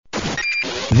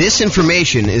This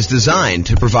information is designed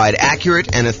to provide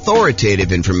accurate and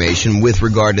authoritative information with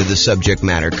regard to the subject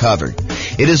matter covered.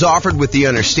 It is offered with the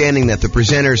understanding that the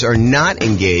presenters are not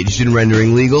engaged in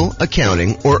rendering legal,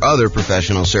 accounting, or other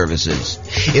professional services.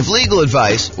 If legal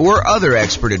advice or other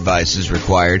expert advice is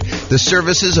required, the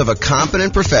services of a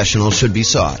competent professional should be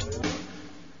sought.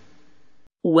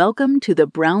 Welcome to the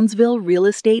Brownsville Real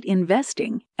Estate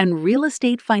Investing and Real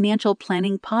Estate Financial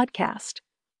Planning Podcast.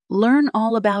 Learn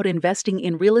all about investing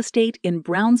in real estate in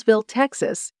Brownsville,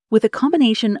 Texas, with a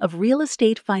combination of real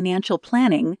estate financial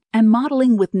planning and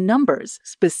modeling with numbers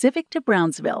specific to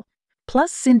Brownsville,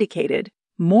 plus syndicated,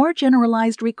 more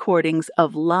generalized recordings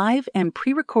of live and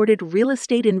pre-recorded real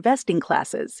estate investing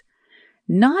classes,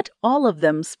 not all of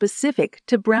them specific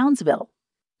to Brownsville.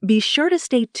 Be sure to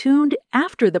stay tuned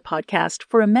after the podcast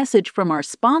for a message from our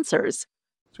sponsors.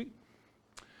 Sweet.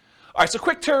 All right, so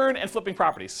quick turn and flipping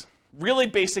properties. Really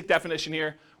basic definition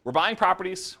here. We're buying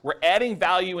properties, we're adding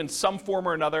value in some form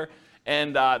or another,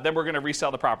 and then we're going to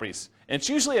resell the properties. And it's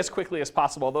usually as quickly as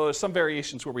possible, although there's some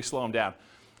variations where we slow them down.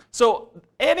 So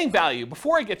adding value,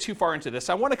 before I get too far into this,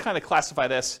 I want to kind of classify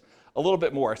this a little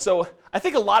bit more. So I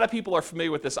think a lot of people are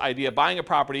familiar with this idea of buying a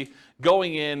property,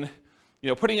 going in,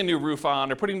 putting a new roof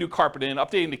on or putting new carpet in,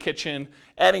 updating the kitchen,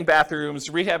 adding bathrooms,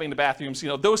 rehabbing the bathrooms,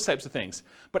 those types of things.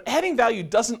 But adding value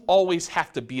doesn't always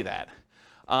have to be that.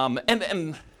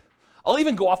 And I'll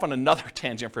even go off on another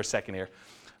tangent for a second here.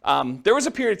 There was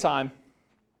a period of time,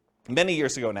 many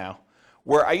years ago now,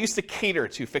 where I used to cater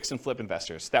to fix and flip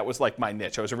investors. That was like my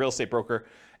niche. I was a real estate broker,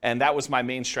 and that was my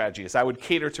main strategy, is I would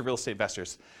cater to real estate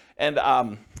investors. And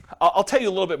I'll tell you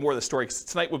a little bit more of the story, because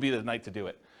tonight would be the night to do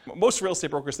it. Most real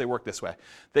estate brokers, they work this way.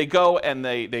 They go and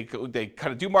they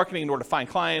kind of do marketing in order to find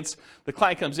clients. The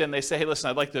client comes in, they say, hey,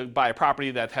 listen, I'd like to buy a property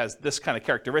that has this kind of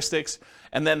characteristics.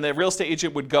 And then the real estate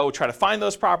agent would go try to find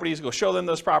those properties, go show them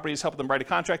those properties, help them write a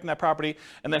contract in that property,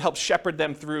 and then help shepherd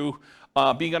them through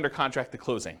being under contract to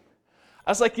closing.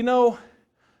 I was like,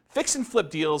 fix and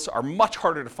flip deals are much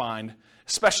harder to find,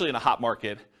 especially in a hot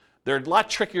market. They're a lot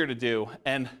trickier to do,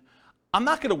 and I'm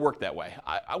not going to work that way.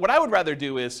 What I would rather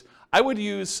do is I would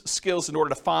use skills in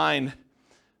order to find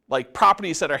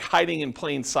properties that are hiding in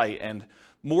plain sight and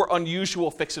more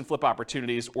unusual fix and flip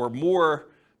opportunities, or more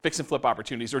fix and flip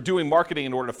opportunities, or doing marketing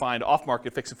in order to find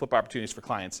off-market fix and flip opportunities for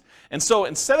clients. And so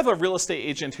instead of a real estate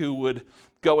agent who would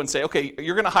go and say, okay,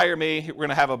 you're going to hire me, we're going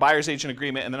to have a buyer's agent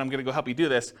agreement, and then I'm going to go help you do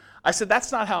this, I said,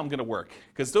 that's not how I'm going to work,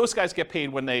 because those guys get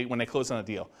paid when they close on a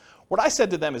deal. What I said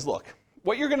to them is, look,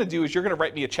 what you're going to do is you're going to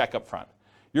write me a check up front.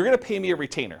 You're going to pay me a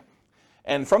retainer.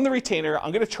 And from the retainer,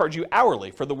 I'm going to charge you hourly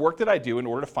for the work that I do in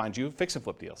order to find you fix and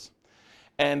flip deals.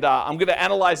 And I'm going to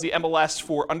analyze the MLS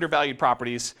for undervalued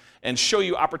properties and show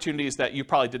you opportunities that you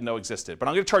probably didn't know existed. But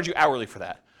I'm going to charge you hourly for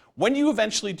that. When you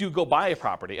eventually do go buy a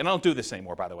property, and I don't do this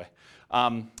anymore, by the way,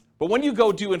 but when you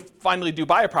go do and finally do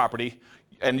buy a property,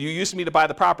 and you use me to buy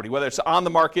the property, whether it's on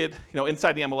the market,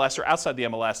 inside the MLS or outside the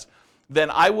MLS, then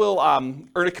I will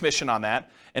earn a commission on that.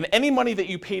 And any money that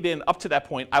you paid in up to that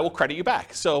point, I will credit you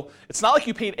back. So it's not like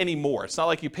you paid any more. It's not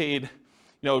like you paid,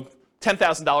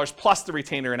 $10,000 plus the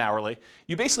retainer and hourly.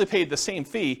 You basically paid the same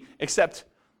fee, except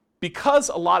because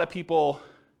a lot of people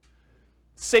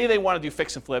say they want to do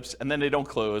fix and flips and then they don't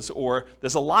close, or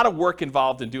there's a lot of work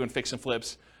involved in doing fix and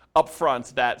flips up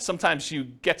front, that sometimes you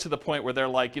get to the point where they're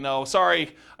like,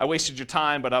 sorry, I wasted your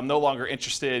time, but I'm no longer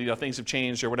interested, things have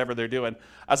changed, or whatever they're doing.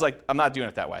 I was like, I'm not doing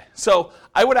it that way. So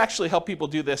I would actually help people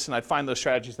do this, and I'd find those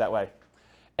strategies that way.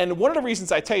 And one of the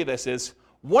reasons I tell you this is,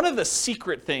 one of the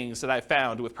secret things that I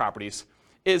found with properties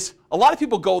is a lot of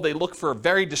people they look for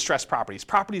very distressed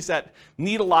properties that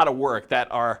need a lot of work, that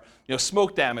are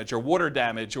smoke damage or water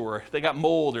damage, or they got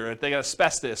mold, or they got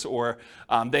asbestos, or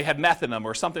they had meth in them,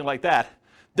 or something like that.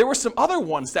 There were some other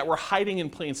ones that were hiding in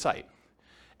plain sight.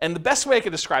 And the best way I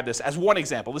could describe this, as one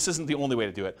example, this isn't the only way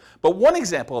to do it, but one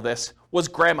example of this was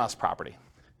grandma's property.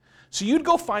 So you'd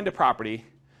go find a property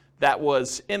that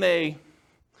was in a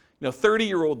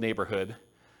 30-year-old neighborhood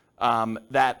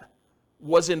that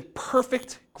was in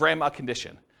perfect grandma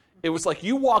condition. It was like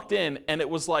you walked in and it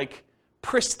was like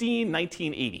pristine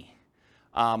 1980.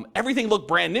 Everything looked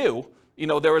brand new.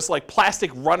 There was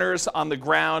plastic runners on the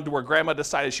ground where grandma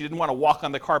decided she didn't want to walk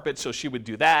on the carpet, so she would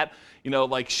do that.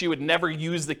 She would never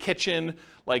use the kitchen.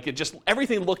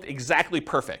 Everything looked exactly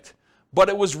perfect. But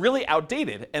it was really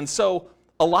outdated. And so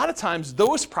a lot of times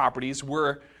those properties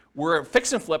were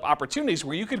fix and flip opportunities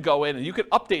where you could go in and you could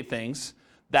update things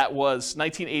that was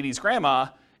 1980s grandma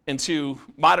into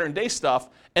modern day stuff,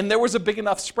 and there was a big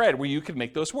enough spread where you could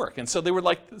make those work. And so they were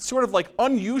sort of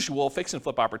unusual fix and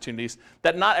flip opportunities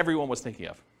that not everyone was thinking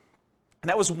of. And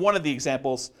that was one of the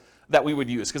examples that we would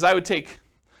use, because I would take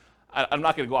I'm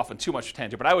not going to go off on too much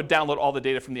tangent, but I would download all the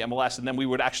data from the MLS, and then we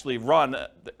would actually run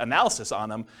analysis on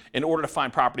them in order to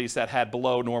find properties that had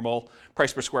below normal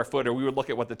price per square foot, or we would look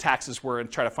at what the taxes were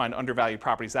and try to find undervalued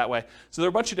properties that way. So there are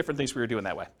a bunch of different things we were doing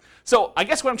that way. So I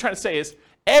guess what I'm trying to say is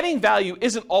adding value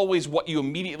isn't always what you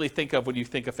immediately think of when you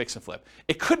think of fix and flip.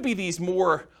 It could be these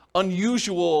more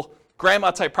unusual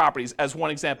grandma-type properties as one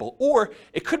example, or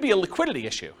it could be a liquidity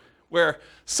issue, where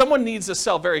someone needs to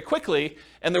sell very quickly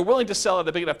and they're willing to sell at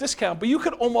a big enough discount, but you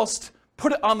could almost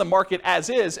put it on the market as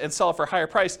is and sell it for a higher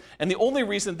price. And the only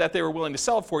reason that they were willing to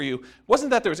sell it for you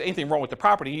wasn't that there was anything wrong with the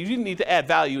property. You didn't need to add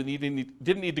value and you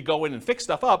didn't need to go in and fix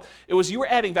stuff up. It was you were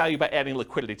adding value by adding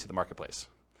liquidity to the marketplace.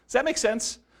 Does that make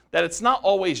sense? That it's not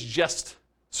always just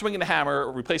swinging the hammer,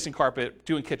 or replacing carpet,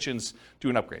 doing kitchens,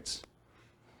 doing upgrades.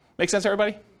 Make sense,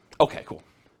 everybody? Okay, cool.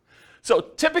 So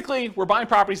typically, we're buying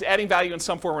properties, adding value in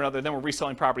some form or another, then we're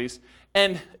reselling properties,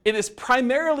 and it is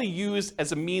primarily used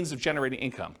as a means of generating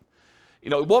income.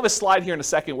 We'll have a slide here in a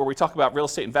second where we talk about real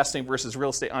estate investing versus real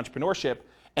estate entrepreneurship,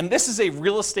 and this is a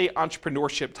real estate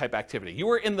entrepreneurship type activity.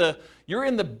 You're in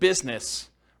the business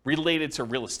related to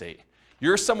real estate.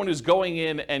 You're someone who's going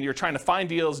in and you're trying to find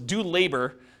deals, do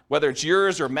labor, whether it's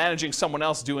yours or managing someone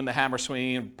else doing the hammer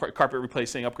swinging, carpet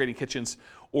replacing, upgrading kitchens,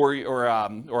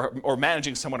 or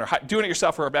managing someone, or doing it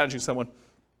yourself, or managing someone.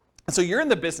 And so you're in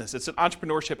the business. It's an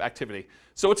entrepreneurship activity.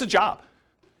 So it's a job.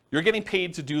 You're getting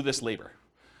paid to do this labor.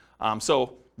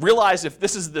 So realize if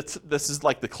this is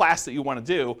like the class that you want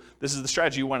to do, this is the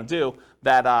strategy you want to do,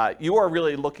 that you are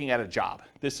really looking at a job.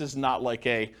 This is not like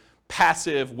a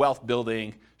passive wealth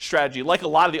building strategy like a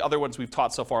lot of the other ones we've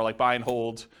taught so far, like buy and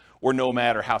hold, or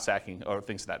nomad, or house hacking, or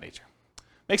things of that nature.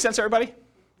 Make sense, everybody?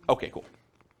 Okay, cool.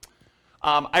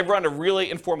 I run a really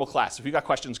informal class. If you got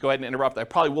questions, go ahead and interrupt. I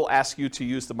probably will ask you to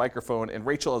use the microphone, and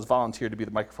Rachel has volunteered to be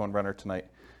the microphone runner tonight.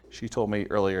 She told me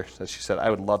earlier that she said, I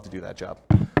would love to do that job.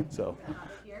 So,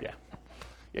 yeah,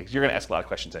 because you're going to ask a lot of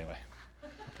questions anyway.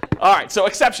 All right, so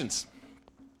exceptions.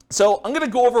 So I'm going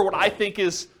to go over what I think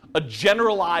is a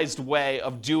generalized way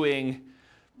of doing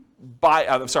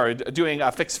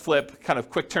fix flip, kind of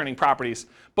quick turning properties.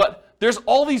 But there's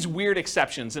all these weird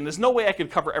exceptions, and there's no way I could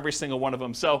cover every single one of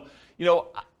them. So,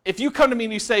 if you come to me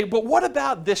and you say, but what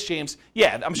about this, James?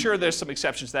 Yeah, I'm sure there's some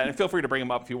exceptions to that, and feel free to bring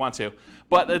them up if you want to.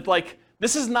 But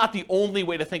this is not the only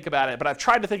way to think about it, but I've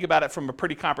tried to think about it from a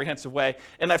pretty comprehensive way,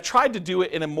 and I've tried to do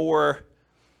it in a more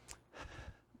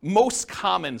most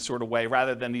common sort of way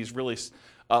rather than these really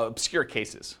obscure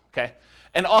cases, okay?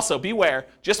 And also, beware,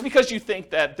 just because you think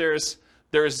that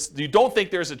you don't think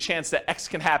there's a chance that X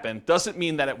can happen doesn't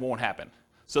mean that it won't happen.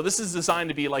 So this is designed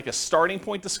to be like a starting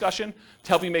point discussion to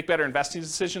help you make better investing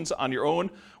decisions on your own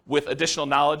with additional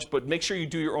knowledge, but make sure you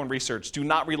do your own research. Do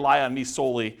not rely on me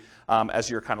solely as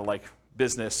your kind of like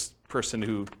business person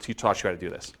who taught you how to do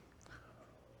this.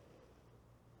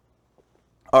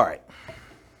 All right.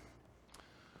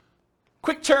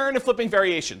 Quick turn and flipping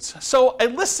variations. So I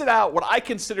listed out what I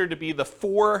consider to be the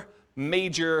 4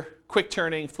 major quick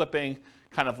turning, flipping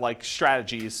kind of like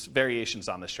strategies, variations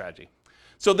on this strategy.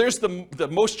 So there's the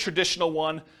most traditional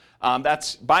one.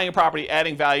 That's buying a property,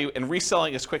 adding value, and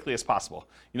reselling as quickly as possible.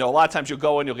 A lot of times you'll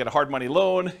go in, you'll get a hard money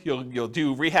loan, you'll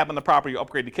do rehab on the property, you'll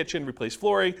upgrade the kitchen, replace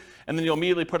flooring, and then you'll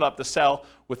immediately put it up to sell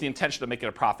with the intention of making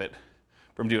a profit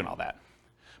from doing all that.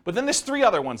 But then there's 3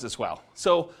 other ones as well.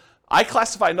 So I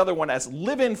classify another one as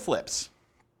live-in flips.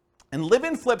 And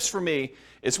live-in flips for me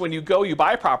is when you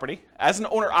buy a property as an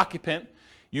owner-occupant,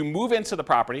 you move into the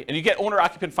property, and you get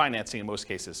owner-occupant financing in most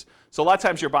cases. So a lot of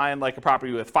times you're buying like a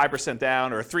property with 5%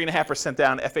 down, or 3.5%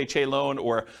 down FHA loan,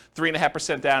 or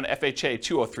 3.5% down FHA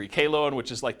 203K loan,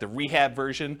 which is like the rehab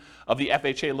version of the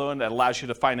FHA loan that allows you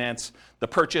to finance the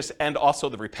purchase and also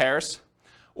the repairs.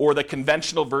 Or the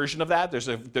conventional version of that, there's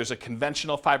a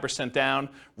conventional 5% down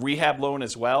rehab loan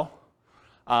as well.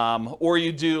 Or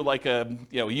you do like a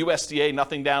USDA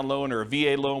nothing down loan, or a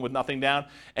VA loan with nothing down,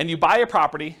 and you buy a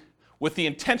property with the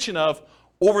intention of,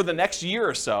 over the next year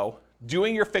or so,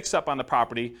 doing your fix-up on the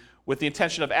property with the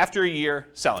intention of, after a year,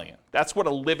 selling it. That's what a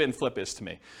live-in flip is to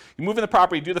me. You move in the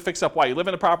property, do the fix-up while you live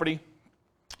in the property,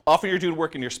 often you're doing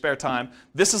work in your spare time.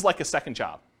 This is like a second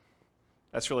job.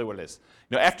 That's really what it is.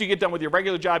 After you get done with your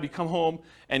regular job, you come home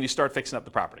and you start fixing up the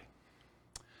property.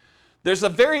 There's a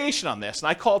variation on this, and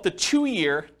I call it the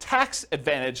 2-year tax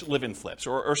advantage live-in flips,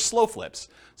 or slow flips.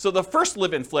 So the first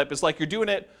live-in flip is like you're doing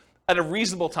it at a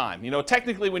reasonable time.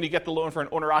 Technically when you get the loan for an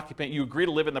owner-occupant, you agree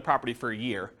to live in the property for a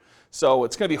year. So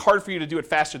it's going to be hard for you to do it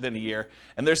faster than a year.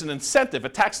 And there's an incentive, a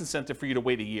tax incentive for you to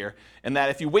wait a year. And that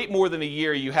if you wait more than a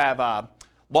year, you have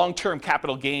long-term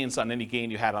capital gains on any gain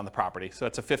you had on the property. So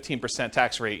that's a 15%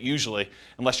 tax rate usually,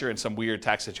 unless you're in some weird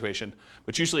tax situation,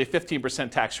 but usually a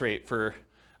 15% tax rate for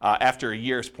after a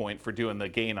year's point for doing the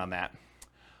gain on that.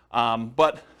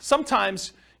 But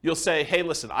sometimes you'll say, hey,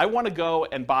 listen, I want to go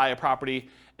and buy a property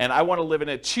and I want to live in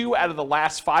it 2 out of the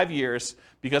last 5 years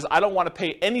because I don't want to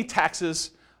pay any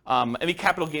taxes, any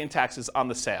capital gain taxes on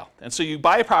the sale. And so you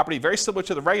buy a property very similar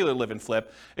to the regular live and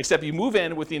flip, except you move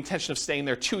in with the intention of staying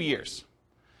there 2 years.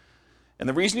 And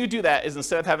the reason you do that is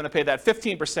instead of having to pay that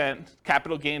 15%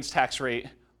 capital gains tax rate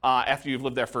after you've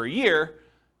lived there for a year,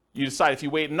 you decide if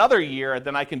you wait another year,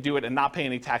 then I can do it and not pay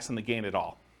any tax on the gain at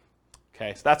all.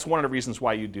 Okay, so that's one of the reasons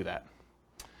why you do that.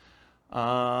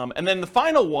 And then the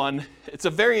final one, it's a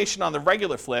variation on the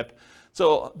regular flip.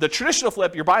 So the traditional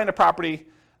flip, you're buying a property,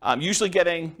 usually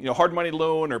getting hard money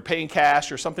loan or paying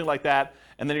cash or something like that,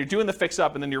 and then you're doing the fix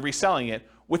up and then you're reselling it.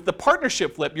 With the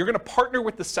partnership flip, you're going to partner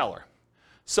with the seller.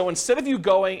 So instead of you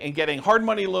going and getting hard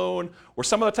money loan or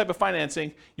some other type of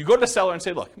financing, you go to the seller and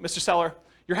say, look, Mr. Seller,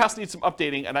 your house needs some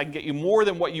updating and I can get you more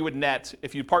than what you would net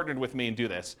if you partnered with me and do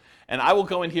this. And I will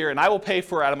go in here and I will pay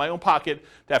for out of my own pocket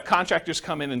to have contractors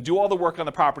come in and do all the work on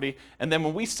the property. And then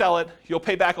when we sell it, you'll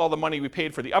pay back all the money we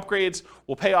paid for the upgrades,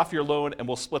 we'll pay off your loan and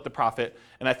we'll split the profit.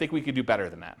 And I think we could do better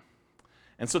than that.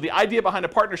 And so the idea behind a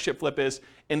partnership flip is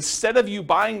instead of you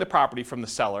buying the property from the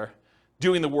seller,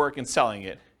 doing the work and selling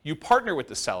it, you partner with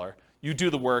the seller, you do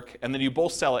the work, and then you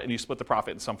both sell it and you split the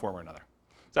profit in some form or another.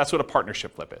 So that's what a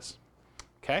partnership flip is.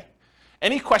 Okay?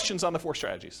 Any questions on the 4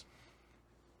 strategies?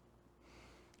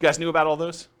 You guys knew about all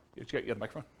those? You got the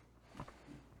microphone?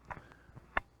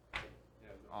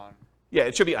 On. Yeah,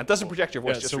 it should be on. It doesn't project your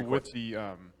voice. Yeah, just so records. with the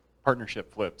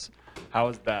partnership flips, how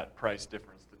is that price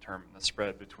difference determined, the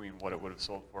spread between what it would have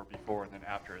sold for before and then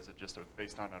after? Is it just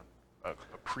based on a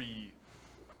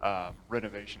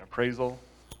pre-renovation appraisal?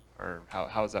 Or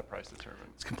how is that price determined?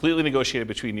 It's completely negotiated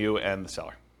between you and the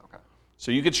seller. Okay.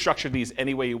 So you can structure these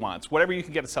any way you want. It's whatever you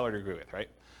can get a seller to agree with, right?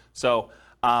 So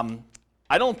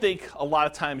I don't think a lot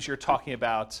of times you're talking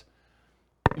about,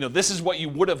 this is what you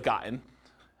would have gotten,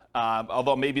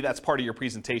 although maybe that's part of your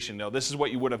presentation. No, this is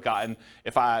what you would have gotten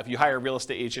if you hire a real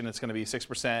estate agent. It's going to be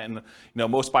 6%,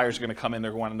 and most buyers are going to come in.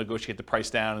 They're going to negotiate the price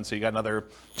down, and so you got another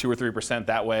 2 or 3%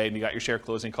 that way, and you got your share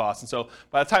closing costs. And so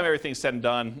by the time everything's said and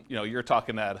done, you're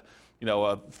talking at a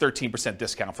 13%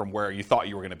 discount from where you thought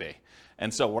you were going to be.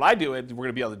 And so what I do is we're going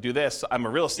to be able to do this. I'm a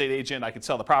real estate agent. I can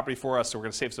sell the property for us, so we're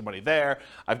going to save some money there.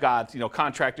 I've got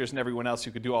contractors and everyone else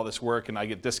who could do all this work, and I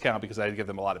get discount because I give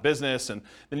them a lot of business. And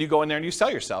then you go in there and you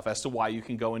sell yourself as to why you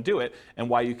can go and do it and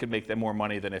why you can make them more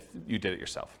money than if you did it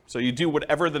yourself. So you do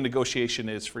whatever the negotiation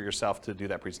is for yourself to do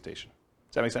that presentation.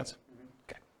 Does that make sense?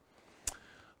 Okay.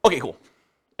 Okay, cool.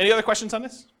 Any other questions on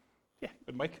this? Yeah,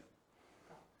 good, Mike.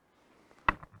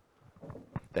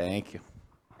 Thank you.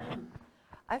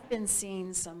 I've been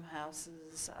seeing some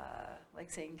houses,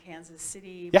 like say in Kansas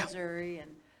City, Yeah. Missouri,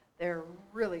 and they're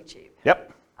really cheap.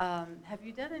 Yep. Have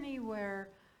you done any where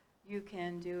you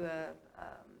can do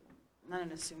not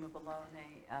an assumable loan,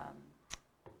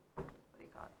 what do you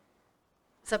call it?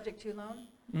 Subject to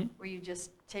loan, where you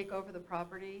just take over the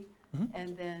property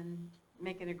and then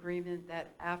make an agreement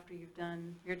that after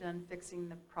you're done fixing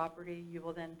the property, you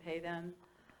will then pay them.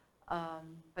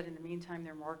 But in the meantime,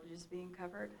 their mortgage is being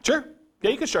covered. Sure. Yeah,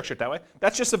 you can structure it that way.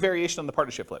 That's just a variation on the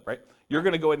partnership flip, right? You're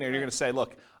going to go in there and you're going to say,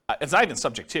 look, it's not even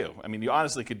subject to. I mean, you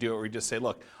honestly could do it where you just say,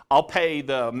 look, I'll pay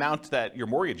the amount that your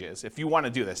mortgage is. If you want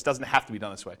to do this, it doesn't have to be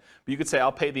done this way. But you could say,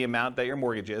 I'll pay the amount that your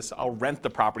mortgage is. I'll rent the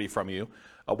property from you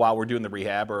while we're doing the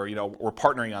rehab, or we're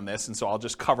partnering on this, and so I'll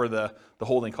just cover the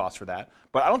holding costs for that.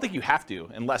 But I don't think you have to,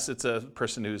 unless it's a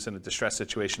person who's in a distressed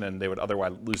situation and they would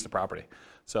otherwise lose the property.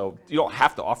 So you don't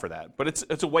have to offer that, but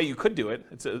it's a way you could do it.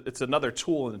 It's another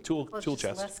tool in the tool Well, it's chest.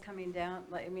 just less coming down,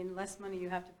 less money you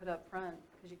have to put up front,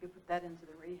 because you could put that into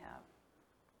the rehab,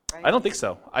 right? I don't think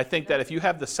so. I think that if you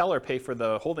have the seller pay for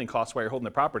the holding costs while you're holding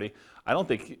the property, I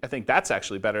think that's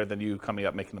actually better than you coming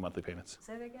up making the monthly payments.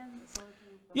 Say that again?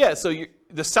 Yeah, so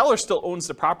the seller still owns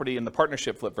the property in the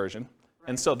partnership flip version,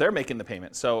 and so they're making the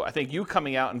payment. So I think you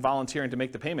coming out and volunteering to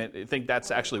make the payment, I think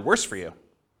that's actually worse for you.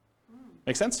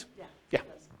 Make sense? Yeah. Yeah.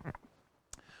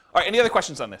 All right, any other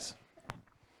questions on this? Do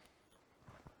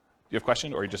you have a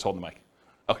question, or are you just holding the mic?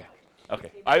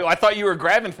 Okay. I thought you were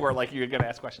grabbing for it like you were going to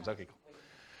ask questions. Okay, cool.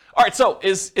 All right, so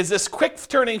is this quick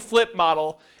turning flip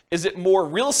model, is it more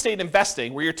real estate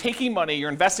investing where you're taking money, you're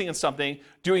investing in something,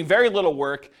 doing very little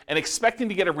work, and expecting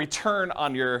to get a return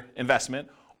on your investment?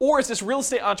 Or is this real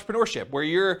estate entrepreneurship where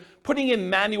you're putting in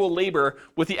manual labor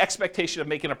with the expectation of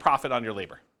making a profit on your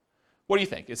labor? What do you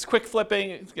think? Is quick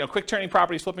flipping, quick turning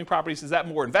properties, flipping properties, is that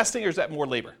more investing or is that more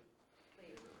labor?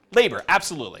 Labor,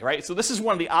 absolutely, right? So this is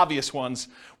one of the obvious ones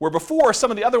where before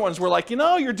some of the other ones were like,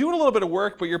 you're doing a little bit of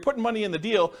work, but you're putting money in the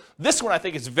deal. This one I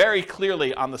think is very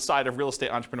clearly on the side of real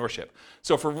estate entrepreneurship.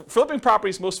 So for flipping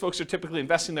properties, most folks are typically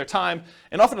investing their time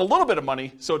and often a little bit of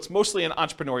money, so it's mostly an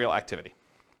entrepreneurial activity.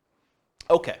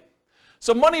 Okay,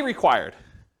 so money required.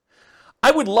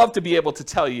 I would love to be able to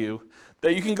tell you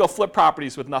that you can go flip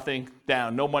properties with nothing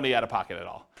down, no money out of pocket at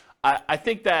all. I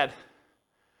think that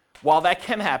while that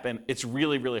can happen, it's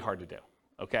really, really hard to do,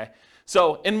 okay?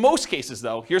 So in most cases,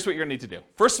 though, here's what you're gonna need to do.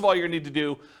 First of all, you're gonna need to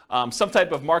do some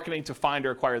type of marketing to find or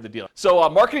acquire the deal. So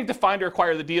marketing to find or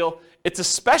acquire the deal, it's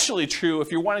especially true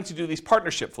if you're wanting to do these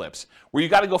partnership flips, where you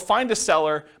gotta go find a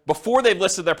seller before they've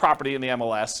listed their property in the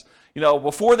MLS,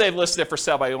 before they've listed it for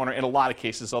sale by owner in a lot of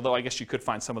cases, although I guess you could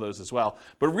find some of those as well.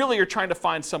 But really you're trying to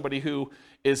find somebody who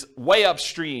is way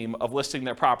upstream of listing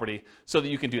their property so that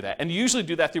you can do that. And you usually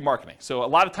do that through marketing. So a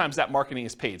lot of times that marketing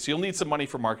is paid. So you'll need some money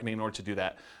for marketing in order to do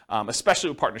that, especially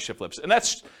with partnership flips. And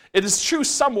it is true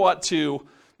somewhat to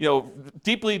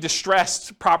deeply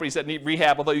distressed properties that need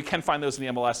rehab, although you can find those in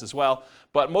the MLS as well.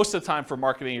 But most of the time for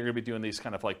marketing, you're gonna be doing these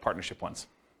kind of like partnership ones.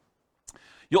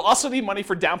 You'll also need money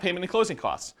for down payment and closing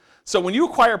costs. So when you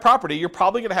acquire property, you're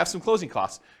probably gonna have some closing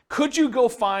costs. Could you go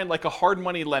find like a hard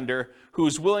money lender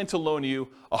who's willing to loan you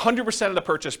 100% of the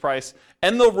purchase price,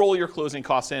 and they'll roll your closing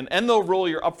costs in, and they'll roll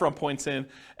your upfront points in,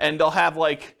 and they'll have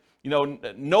like,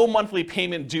 no monthly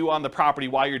payment due on the property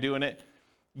while you're doing it?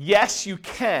 Yes, you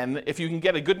can, if you can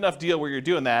get a good enough deal where you're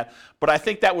doing that, but I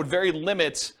think that would very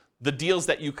limit the deals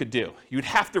that you could do. You'd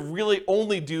have to really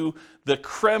only do the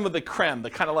creme of the creme, the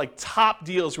kind of like top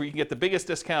deals where you can get the biggest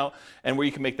discount and where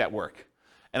you can make that work.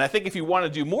 And I think if you want to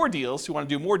do more deals, you want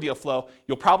to do more deal flow,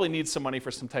 you'll probably need some money for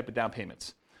some type of down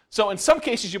payments. So in some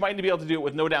cases, you might be able to do it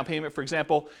with no down payment. For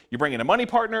example, you bring in a money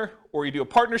partner, or you do a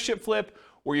partnership flip,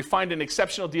 or you find an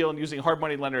exceptional deal and using a hard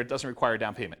money lender, it doesn't require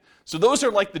down payment. So those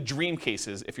are like the dream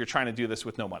cases if you're trying to do this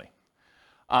with no money.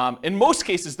 In most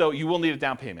cases, though, you will need a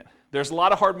down payment. There's a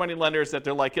lot of hard money lenders that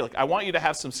they're like, hey, look, I want you to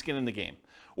have some skin in the game.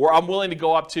 Or I'm willing to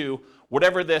go up to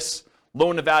whatever this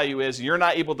loan to value is. You're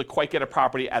not able to quite get a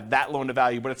property at that loan to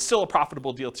value, but it's still a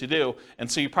profitable deal to do. And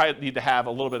so you probably need to have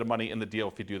a little bit of money in the deal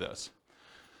if you do those.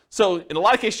 So in a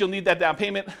lot of cases, you'll need that down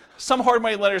payment. Some hard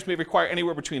money lenders may require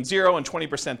anywhere between 0 and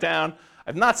 20% down.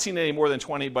 I've not seen any more than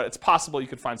 20, but it's possible you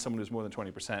could find someone who's more than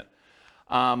 20%.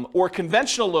 Or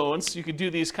conventional loans, you could do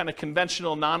these kind of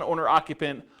conventional non-owner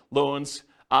occupant loans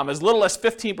as little as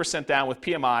 15% down with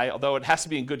PMI, although it has to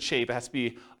be in good shape. It has to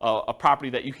be a property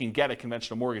that you can get a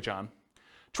conventional mortgage on.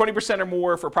 20% or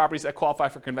more for properties that qualify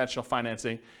for conventional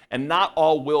financing, and not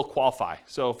all will qualify.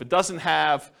 So if it doesn't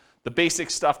have the basic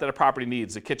stuff that a property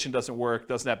needs, the kitchen doesn't work,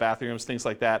 doesn't have bathrooms, things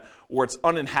like that, or it's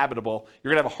uninhabitable,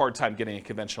 you're gonna have a hard time getting a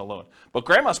conventional loan. But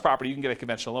grandma's property, you can get a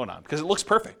conventional loan on because it looks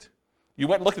perfect. You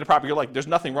went and looked at the property, you're like, there's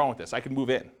nothing wrong with this, I can move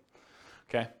in,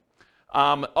 okay?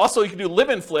 Also, you can do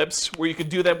live-in flips where you could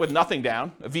do that with nothing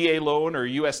down, a VA loan or a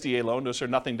USDA loan, those are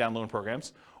nothing down loan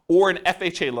programs, or an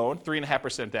FHA loan,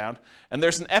 3.5% down. And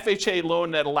there's an FHA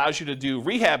loan that allows you to do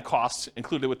rehab costs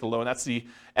included with the loan. That's the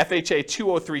FHA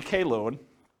 203K loan.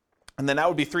 And then that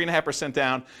would be 3.5%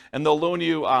 down, and they'll loan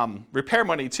you repair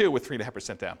money too with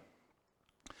 3.5% down.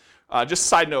 Just a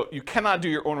side note, you cannot do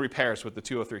your own repairs with the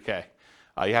 203K.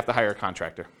 You have to hire a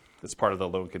contractor. That's part of the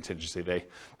loan contingency.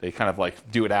 They kind of like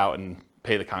do it out and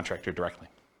pay the contractor directly.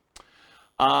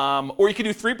 Or you can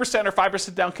do 3% or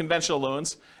 5% down conventional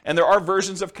loans, and there are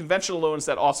versions of conventional loans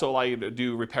that also allow you to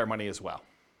do repair money as well.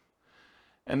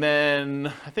 And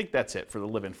then I think that's it for the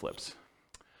live-in flips.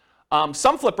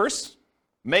 Some flippers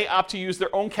may opt to use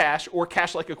their own cash or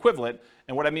cash-like equivalent.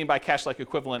 And what I mean by cash-like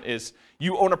equivalent is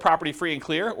you own a property free and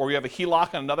clear, or you have a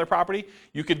HELOC on another property.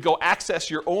 You could go access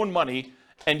your own money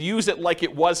and use it like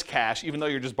it was cash, even though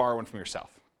you're just borrowing from yourself.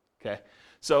 Okay?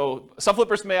 So some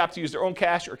flippers may opt to use their own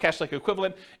cash or cash-like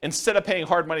equivalent instead of paying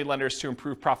hard money lenders to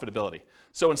improve profitability.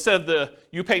 So instead of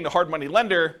you paying the hard money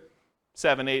lender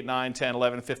 7, 8, 9, 10,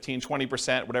 11, 15,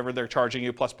 20%, whatever they're charging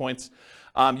you plus points,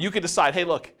 you could decide, hey,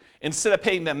 look, instead of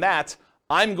paying them that,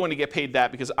 I'm going to get paid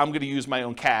that because I'm going to use my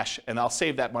own cash and I'll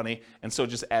save that money, and so it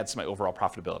just adds to my overall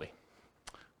profitability.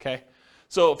 Okay?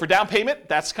 So for down payment,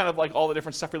 that's kind of like all the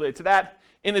different stuff related to that.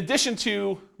 In addition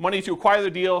to money to acquire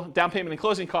the deal, down payment and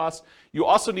closing costs, you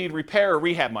also need repair or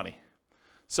rehab money.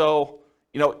 So,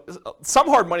 some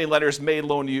hard money lenders may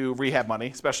loan you rehab money,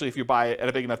 especially if you buy it at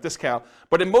a big enough discount.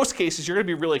 But in most cases, you're going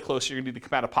to be really close. You're going to need to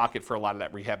come out of pocket for a lot of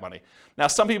that rehab money. Now,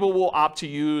 some people will opt to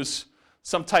use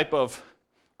some type of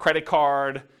credit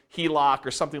card, HELOC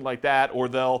or something like that, or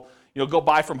they'll go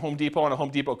buy from Home Depot on a Home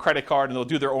Depot credit card and they'll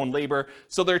do their own labor.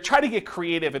 So they're trying to get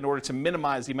creative in order to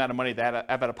minimize the amount of money they have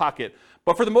out of pocket.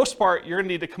 But for the most part, you're going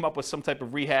to need to come up with some type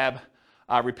of rehab,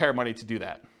 repair money to do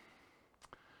that.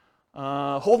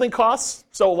 Holding costs.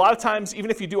 So a lot of times,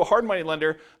 even if you do a hard money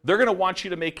lender, they're going to want you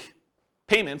to make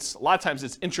payments. A lot of times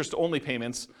it's interest-only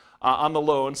payments on the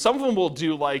loan. Some of them will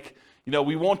do like,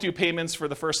 we won't do payments for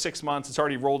the first 6 months. It's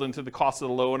already rolled into the cost of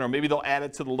the loan, or maybe they'll add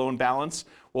it to the loan balance.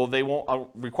 Well, they won't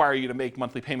require you to make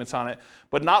monthly payments on it.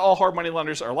 But not all hard money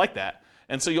lenders are like that.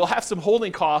 And so you'll have some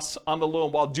holding costs on the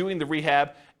loan while doing the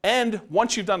rehab. And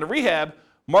once you've done the rehab,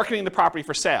 marketing the property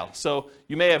for sale. So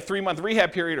you may have 3-month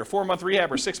rehab period or 4-month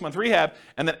rehab or 6-month rehab.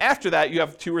 And then after that, you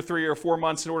have 2 or 3 or 4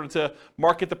 months in order to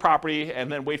market the property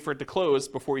and then wait for it to close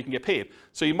before you can get paid.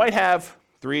 So you might have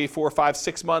 3, 4, 5,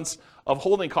 6 months of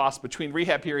holding costs between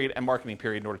rehab period and marketing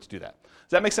period in order to do that. Does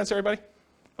that make sense, everybody?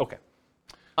 Okay.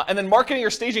 And then marketing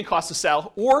or staging costs to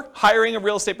sell, or hiring a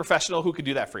real estate professional who could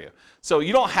do that for you. So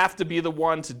you don't have to be the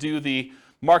one to do the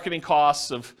marketing costs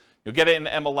of get it in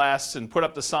MLS and put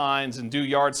up the signs and do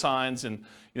yard signs and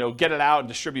get it out and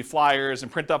distribute flyers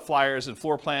and print up flyers and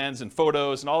floor plans and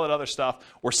photos and all that other stuff,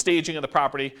 or staging of the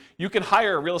property. You can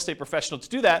hire a real estate professional to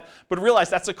do that, but realize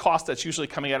that's a cost that's usually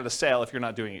coming out of the sale if you're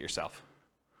not doing it yourself.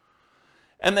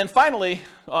 And then finally,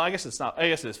 I guess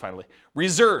it is finally,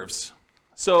 reserves.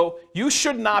 So you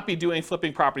should not be doing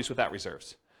flipping properties without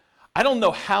reserves. I don't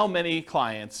know how many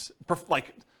clients,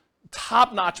 like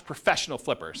top-notch professional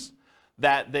flippers,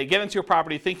 that they get into a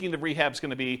property thinking the rehab's going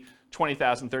to be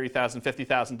 $20,000, $30,000,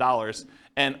 $50,000,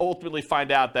 and ultimately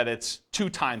find out that it's 2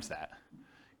 times that.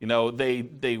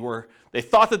 They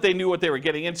thought that they knew what they were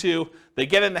getting into. They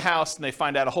get in the house and they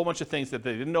find out a whole bunch of things that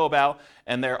they didn't know about,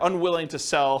 and they're unwilling to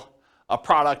sell a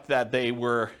product that they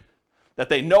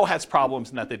know has problems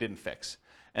and that they didn't fix.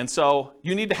 And so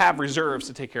you need to have reserves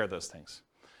to take care of those things.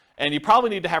 And you probably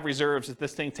need to have reserves if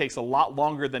this thing takes a lot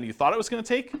longer than you thought it was going to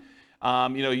take.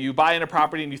 You buy in a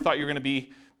property and you thought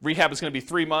rehab was going to be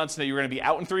 3 months, and that you were going to be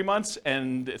out in 3 months,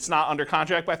 and it's not under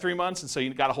contract by 3 months, and so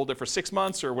you got to hold it for 6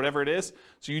 months or whatever it is.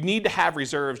 So you need to have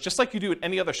reserves, just like you do with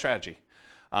any other strategy.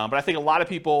 But I think a lot of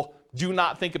people do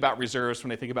not think about reserves when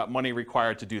they think about money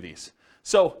required to do these.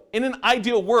 So in an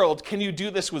ideal world, can you do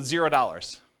this with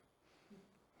 $0?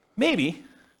 Maybe.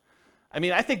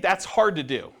 I think that's hard to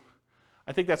do.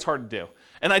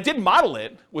 And I did model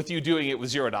it with you doing it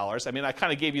with $0. I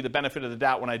kind of gave you the benefit of the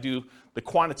doubt when I do the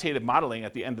quantitative modeling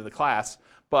at the end of the class,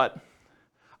 but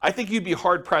I think you'd be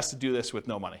hard-pressed to do this with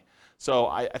no money. So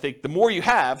I think the more you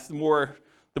have, the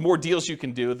more deals you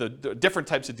can do, the different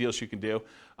types of deals you can do,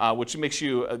 which makes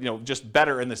you just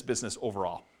better in this business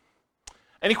overall.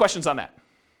 Any questions on that?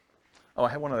 Oh, I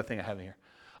have one other thing I have in here.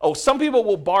 Oh, some people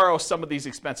will borrow some of these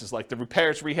expenses, like the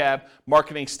repairs, rehab,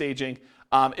 marketing, staging.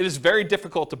 It is very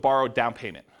difficult to borrow down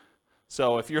payment.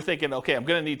 So if you're thinking, okay, I'm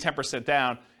going to need 10%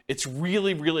 down, it's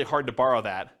really, really hard to borrow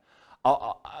that.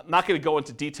 I'm not going to go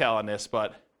into detail on this,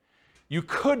 but you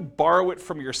could borrow it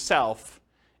from yourself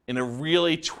in a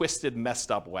really twisted, messed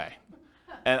up way.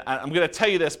 And I'm going to tell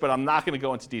you this, but I'm not going to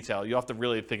go into detail. You'll have to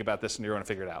really think about this and you're going to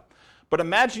figure it out. But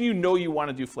imagine you want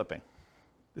to do flipping.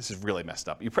 This is really messed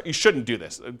up. You shouldn't do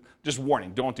this. Just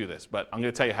warning, don't do this, but I'm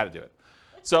going to tell you how to do it.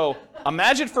 So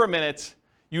imagine for a minute,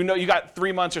 you got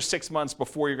 3 months or 6 months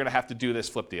before you're going to have to do this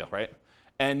flip deal, right?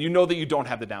 And you know that you don't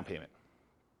have the down payment.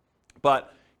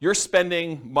 But you're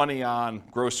spending money on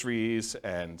groceries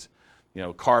and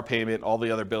car payment, all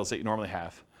the other bills that you normally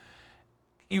have.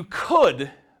 You could,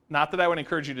 not that I would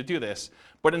encourage you to do this,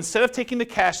 but instead of taking the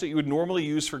cash that you would normally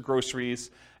use for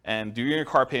groceries and do your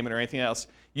car payment or anything else,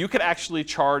 you could actually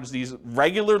charge these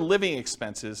regular living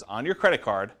expenses on your credit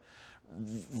card,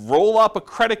 roll up a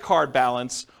credit card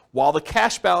balance while the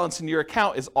cash balance in your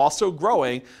account is also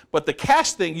growing, but the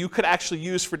cash thing you could actually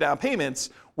use for down payments,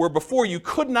 where before you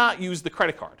could not use the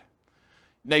credit card.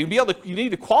 Now you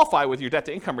need to qualify with your debt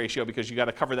to income ratio because you got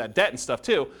to cover that debt and stuff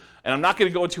too. And I'm not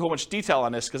going to go into too much detail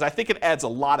on this because I think it adds a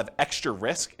lot of extra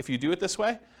risk if you do it this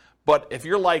way. But if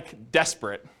you're like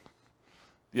desperate,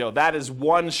 that is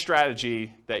one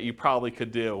strategy that you probably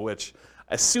could do, which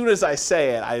as soon as I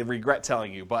say it, I regret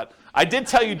telling you. But I did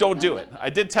tell you don't do it. I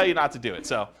did tell you not to do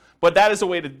it. But that is a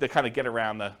way to kind of get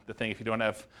around the thing if you don't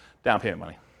have down payment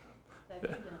money. Have you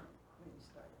done it when you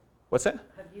started? What's that?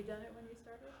 Have you done it when you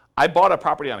started? I bought a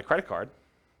property on a credit card.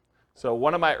 So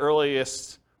one of my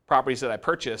earliest properties that I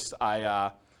purchased,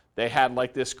 they had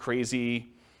like this crazy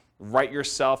write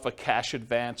yourself a cash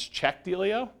advance check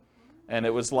dealio. And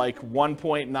it was like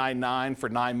 1.99 for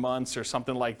 9 months or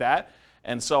something like that.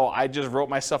 And so I just wrote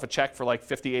myself a check for like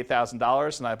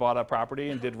 $58,000 and I bought a property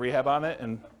and did rehab on it.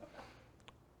 And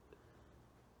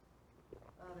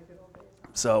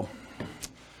So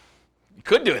you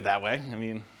could do it that way. I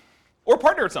mean, or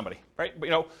partner with somebody, right?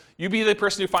 But, you be the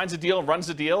person who finds a deal and runs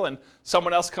the deal, and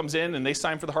someone else comes in and they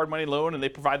sign for the hard money loan and they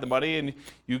provide the money, and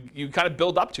you kind of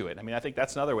build up to it. I mean, I think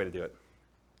that's another way to do it,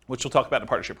 which we'll talk about in the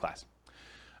partnership class.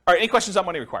 All right, any questions on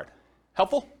money required?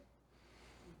 Helpful?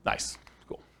 Nice,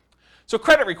 cool. So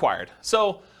credit required.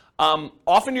 So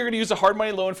often you're going to use a hard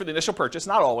money loan for the initial purchase,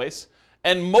 not always.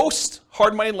 And most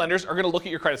hard money lenders are going to look at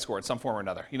your credit score in some form or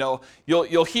another.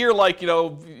 You'll hear like,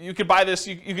 you could buy this.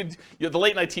 You could. The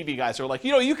late night TV guys are like,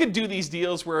 you could do these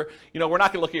deals where, we're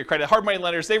not going to look at your credit. Hard money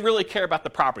lenders, they really care about the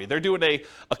property. They're doing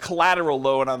a collateral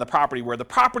loan on the property where the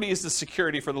property is the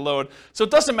security for the loan. So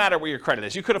it doesn't matter where your credit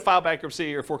is. You could have filed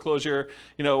bankruptcy or foreclosure,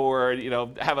 or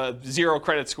have a 0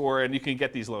 credit score and you can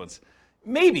get these loans.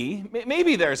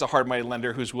 Maybe there's a hard money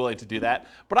lender who's willing to do that,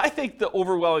 but I think the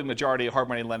overwhelming majority of hard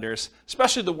money lenders,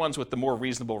 especially the ones with the more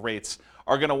reasonable rates,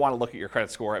 are going to want to look at your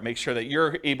credit score and make sure that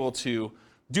you're able to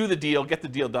do the deal, get the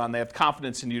deal done. They have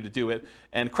confidence in you to do it,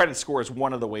 and credit score is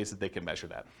one of the ways that they can measure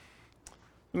that.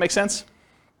 Make sense?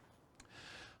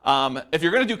 If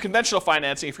you're going to do conventional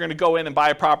financing, if you're going to go in and buy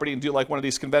a property and do like one of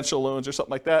these conventional loans or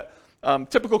something like that,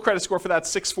 typical credit score for that's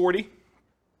 640.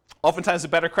 Oftentimes, the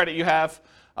better credit you have,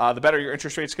 the better your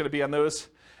interest rate's going to be on those.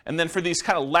 And then for these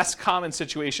kind of less common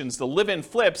situations, the live-in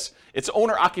flips, it's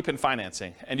owner-occupant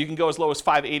financing. And you can go as low as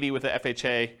 580 with the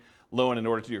FHA loan in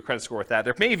order to do your credit score with that.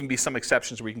 There may even be some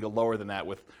exceptions where you can go lower than that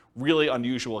with really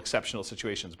unusual, exceptional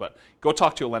situations. But go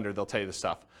talk to a lender. They'll tell you this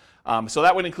stuff. So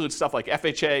that would include stuff like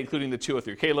FHA, including the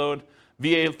 203K loan,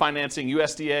 VA financing,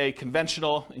 USDA,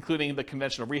 conventional, including the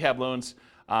conventional rehab loans,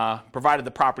 provided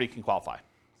the property can qualify.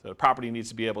 So the property needs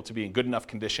to be able to be in good enough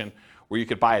condition where you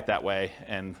could buy it that way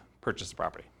and purchase the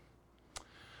property.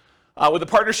 With a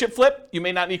partnership flip, you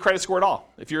may not need credit score at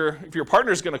all. If your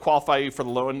partner is going to qualify you for the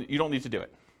loan, you don't need to do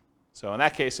it. So in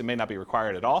that case, it may not be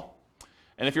required at all.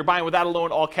 And if you're buying without a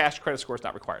loan, all cash, credit score is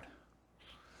not required.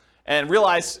 And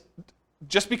realize,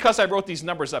 just because I wrote these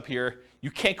numbers up here, you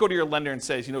can't go to your lender and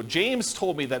say, James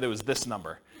told me that it was this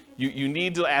number. You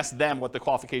need to ask them what the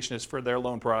qualification is for their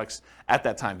loan products at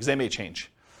that time, because they may change.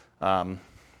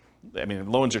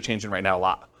 Loans are changing right now a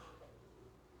lot.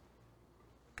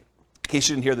 In case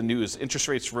you didn't hear the news, interest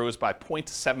rates rose by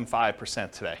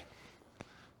 0.75% today.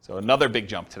 So another big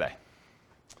jump today.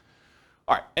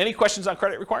 All right, any questions on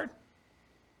credit required?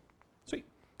 Sweet.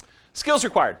 Skills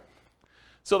required.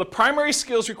 So the primary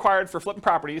skills required for flipping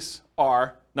properties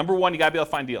are, number one, you got to be able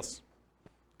to find deals.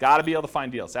 Got to be able to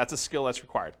find deals. That's a skill that's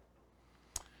required.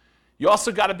 You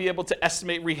also got to be able to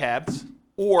estimate rehabs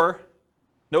or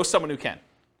know someone who can.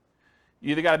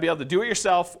 You either got to be able to do it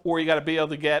yourself, or you got to be able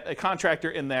to get a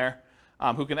contractor in there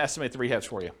who can estimate the rehabs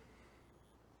for you.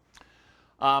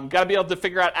 Got to be able to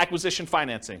figure out acquisition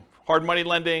financing, hard money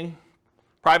lending,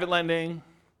 private lending,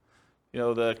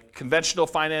 the conventional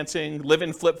financing,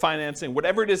 live-in flip financing,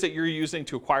 whatever it is that you're using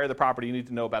to acquire the property, you need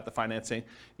to know about the financing.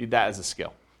 You need that as a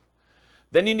skill.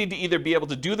 Then you need to either be able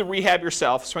to do the rehab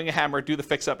yourself, swing a hammer, do the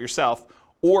fix-up yourself,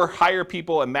 or hire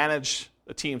people and manage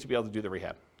a team to be able to do the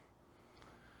rehab.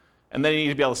 And then you need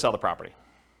to be able to sell the property.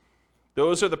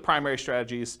 Those are the primary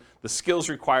strategies, the skills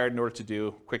required in order to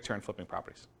do quick turn flipping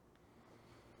properties.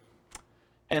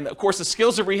 And of course, the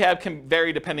skills of rehab can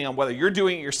vary depending on whether you're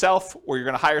doing it yourself or you're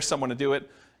going to hire someone to do it.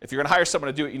 If you're going to hire someone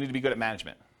to do it, you need to be good at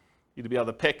management. You need to be able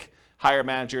to pick, hire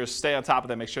managers, stay on top of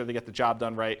them, make sure they get the job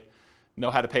done right,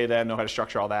 know how to pay them, know how to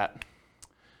structure all that.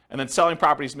 And then selling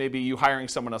properties may be you hiring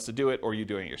someone else to do it or you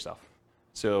doing it yourself.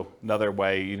 So another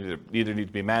way, you either need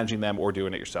to be managing them or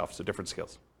doing it yourself. So different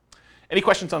skills. Any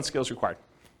questions on skills required?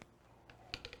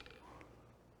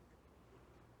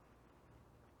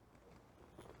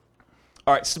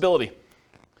 All right, stability.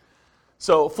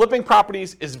 So flipping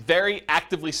properties is very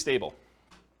actively stable.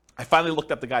 I finally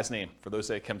looked up the guy's name, for those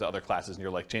that came to other classes and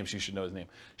you're like, James, you should know his name.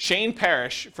 Shane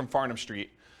Parrish from Farnham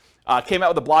Street came out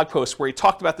with a blog post where he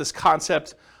talked about this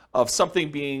concept of something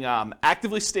being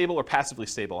actively stable or passively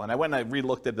stable. And I went and I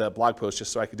re-looked at the blog post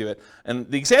just so I could do it. And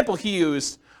the example he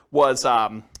used was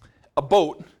a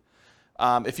boat.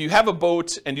 If you have a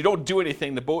boat and you don't do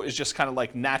anything, the boat is just kind of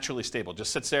like naturally stable.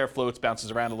 Just sits there, floats,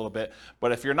 bounces around a little bit.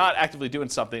 But if you're not actively doing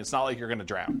something, it's not like you're going to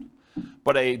drown.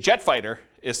 But a jet fighter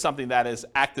is something that is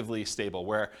actively stable,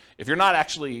 where if you're not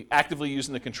actually actively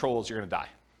using the controls, you're going to die.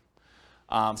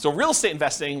 So real estate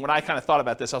investing, when I kind of thought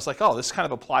about this, I was like, oh, this kind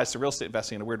of applies to real estate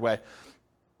investing in a weird way.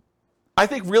 I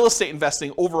think real estate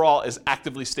investing overall is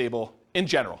actively stable in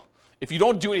general. If you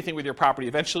don't do anything with your property,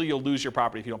 eventually you'll lose your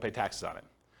property if you don't pay taxes on it.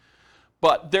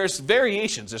 But there's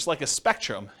variations. There's like a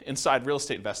spectrum inside real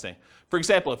estate investing. For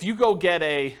example, if you go get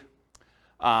a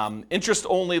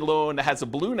interest-only loan that has a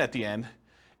balloon at the end,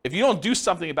 If you don't do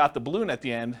something about the balloon at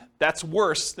the end, that's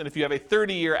worse than if you have a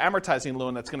 30-year amortizing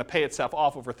loan that's going to pay itself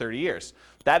off over 30 years.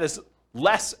 That is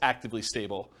less actively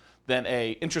stable than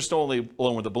a interest-only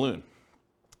loan with a balloon.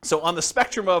 So on the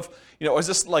spectrum of, is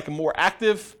this like a more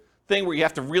active thing where you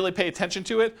have to really pay attention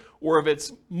to it, or if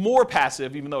it's more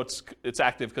passive, even though it's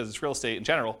active because it's real estate in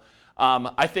general,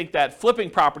 I think that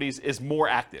flipping properties is more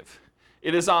active.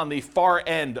 It is on the far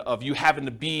end of you having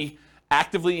to be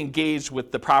actively engaged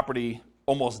with the property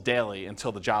almost daily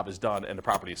until the job is done and the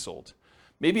property is sold.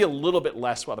 Maybe a little bit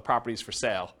less while the property is for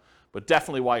sale, but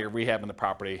definitely while you're rehabbing the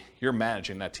property, you're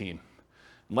managing that team.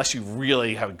 Unless you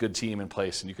really have a good team in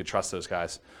place and you could trust those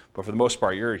guys. But for the most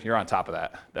part, you're on top of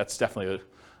that. That's definitely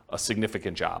a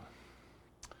significant job.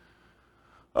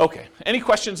 Okay, any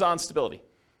questions on stability?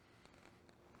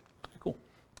 Cool.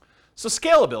 So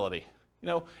scalability.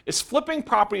 Is flipping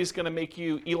properties going to make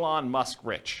you Elon Musk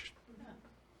rich?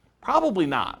 Probably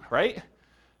not, right?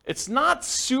 It's not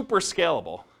super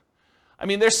scalable. I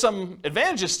mean, there's some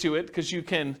advantages to it because you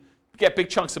can get big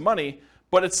chunks of money,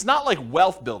 but it's not like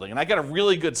wealth building. And I got a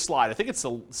really good slide. I think it's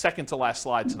the second to last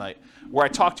slide tonight, where I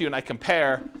talk to you and I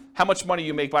compare how much money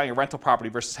you make buying a rental property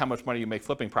versus how much money you make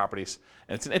flipping properties.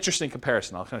 And it's an interesting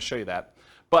comparison. I'll kind of show you that.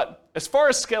 But as far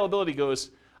as scalability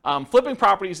goes, flipping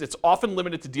properties, it's often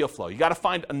limited to deal flow. You got to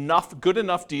find good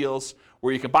enough deals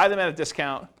where you can buy them at a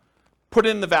discount, put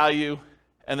in the value,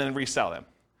 and then resell them.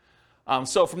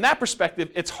 So from that perspective,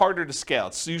 it's harder to scale.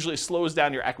 It usually slows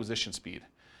down your acquisition speed.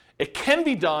 It can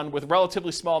be done with a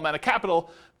relatively small amount of capital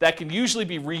that can usually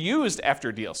be reused after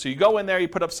a deal. So you go in there, you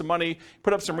put up some money,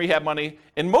 put up some rehab money.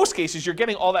 In most cases, you're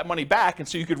getting all that money back, and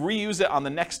so you could reuse it on the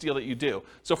next deal that you do.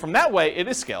 So from that way, it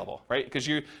is scalable, right? Because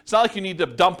it's not like you need to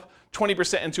dump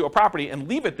 20% into a property and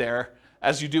leave it there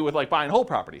as you do with like buy and hold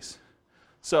properties.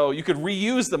 So you could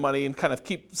reuse the money and kind of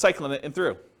keep cycling it in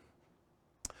through.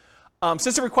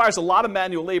 Since it requires a lot of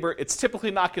manual labor, it's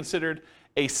typically not considered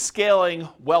a scaling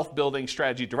wealth building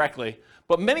strategy directly,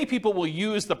 but many people will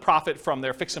use the profit from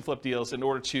their fix and flip deals in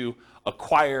order to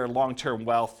acquire long-term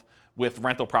wealth with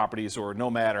rental properties or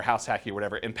nomad or house hacking or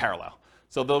whatever in parallel.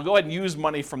 So they'll go ahead and use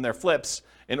money from their flips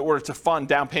in order to fund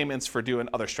down payments for doing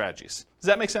other strategies. Does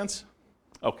that make sense?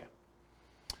 Okay.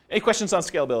 Any questions on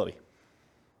scalability?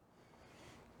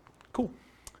 Cool.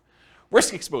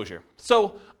 Risk exposure.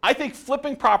 So I think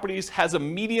flipping properties has a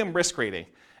medium risk rating.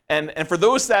 And for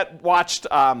those that watched,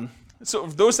 so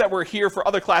those that were here for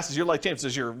other classes, you're like, James,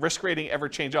 does your risk rating ever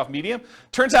change off medium?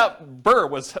 Turns out Burr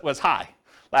was high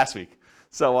last week.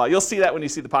 So you'll see that when you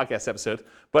see the podcast episode.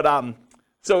 But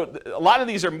so a lot of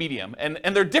these are medium. And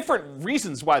there are different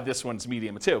reasons why this one's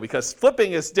medium too, because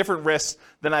flipping is different risks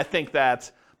than I think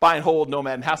that buy and hold,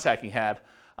 nomad, and house hacking had.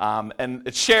 And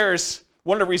it shares,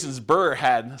 one of the reasons Burr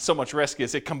had so much risk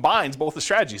is it combines both the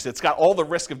strategies. It's got all the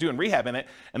risk of doing rehab in it,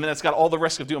 and then it's got all the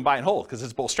risk of doing buy and hold because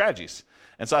it's both strategies.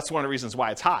 And so that's one of the reasons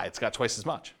why it's high. It's got twice as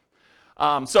much.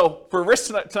 So for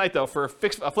risk tonight though, for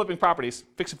flipping properties,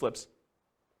 fix and flips,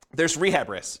 there's rehab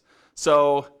risks.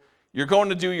 So you're going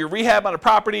to do your rehab on a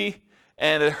property,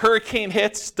 and a hurricane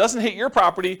hits, doesn't hit your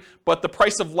property, but the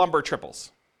price of lumber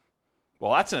triples.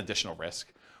 Well, that's an additional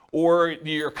risk. Or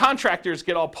your contractors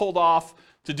get all pulled off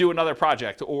to do another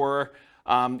project, or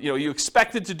you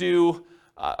expected to do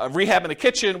a rehab in a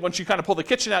kitchen. Once you kind of pull the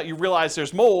kitchen out, you realize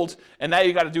there's mold, and now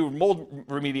you got to do mold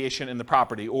remediation in the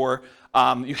property. Or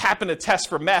you happen to test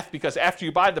for meth because after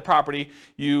you buy the property,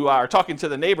 you are talking to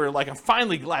the neighbor like, I'm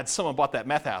finally glad someone bought that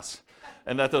meth house,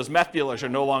 and that those meth dealers are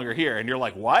no longer here. And you're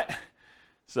like, what?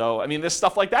 So, I mean, there's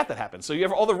stuff like that happens. So you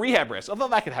have all the rehab risks, although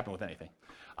that could happen with anything.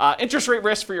 Interest rate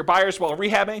risk for your buyers while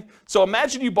rehabbing. So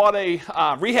imagine you bought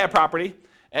a rehab property,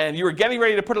 and you were getting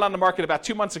ready to put it on the market about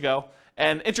 2 months ago,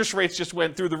 and interest rates just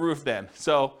went through the roof then.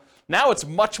 So now it's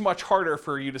much, much harder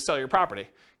for you to sell your property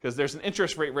because there's an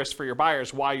interest rate risk for your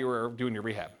buyers while you were doing your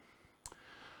rehab.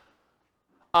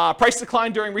 Price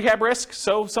decline during rehab risk.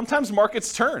 So sometimes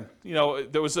markets turn.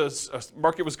 There was a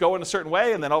market was going a certain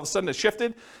way, and then all of a sudden it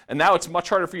shifted, and now it's much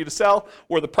harder for you to sell,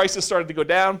 or the prices started to go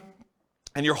down.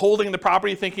 And you're holding the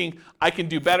property thinking, I can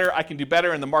do better,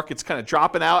 and the market's kind of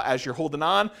dropping out as you're holding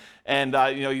on. And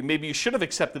maybe you should have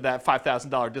accepted that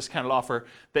 $5,000 discounted offer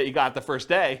that you got the first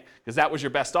day, because that was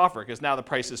your best offer, because now the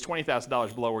price is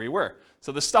 $20,000 below where you were.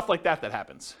 So there's stuff like that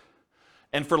happens.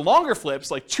 And for longer flips,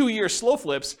 like 2-year slow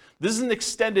flips, this is an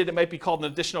extended, it might be called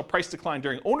an additional price decline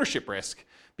during ownership risk,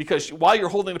 because while you're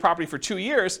holding the property for 2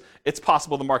 years, it's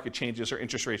possible the market changes or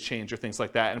interest rates change or things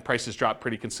like that, and prices drop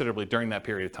pretty considerably during that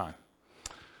period of time.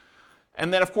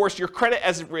 And then, of course, your credit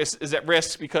is at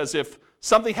risk because if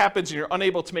something happens and you're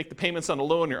unable to make the payments on the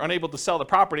loan, you're unable to sell the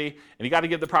property, and you got to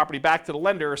give the property back to the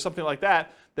lender or something like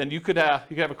that, then you could have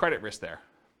a credit risk there.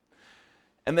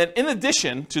 And then in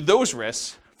addition to those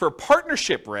risks, for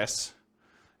partnership risks,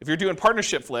 if you're doing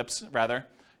partnership flips, rather,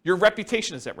 your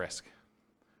reputation is at risk,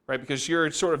 right? Because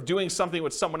you're sort of doing something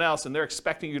with someone else and they're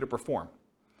expecting you to perform.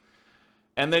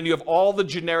 And then you have all the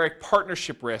generic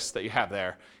partnership risks that you have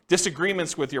there.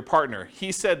 Disagreements with your partner.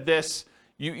 He said this,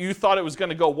 you thought it was going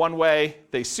to go one way,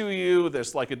 they sue you,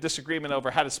 there's like a disagreement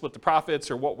over how to split the profits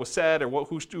or what was said or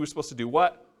who was supposed to do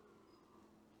what.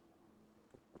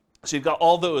 So you've got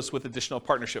all those with additional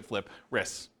partnership flip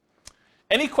risks.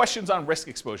 Any questions on risk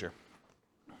exposure?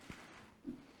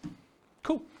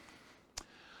 Cool.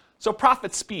 So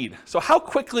profit speed. So how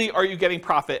quickly are you getting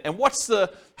profit, and what's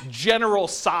the general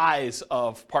size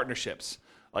of partnerships?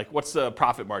 Like what's the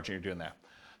profit margin you're doing there?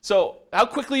 So how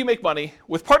quickly you make money.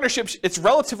 With partnerships, it's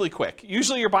relatively quick.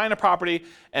 Usually you're buying a property,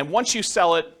 and once you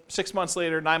sell it, 6 months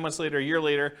later, 9 months later, a year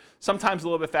later, sometimes a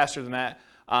little bit faster than that,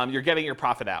 you're getting your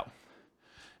profit out.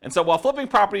 And so while flipping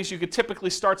properties, you could typically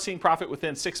start seeing profit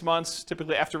within 6 months,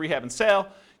 typically after rehab and sale.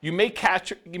 You may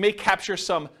capture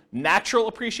some natural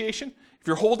appreciation. If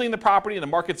you're holding the property and the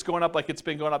market's going up like it's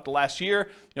been going up the last year,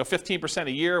 15%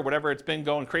 a year, whatever it's been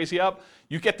going crazy up,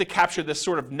 you get to capture this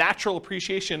sort of natural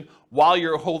appreciation while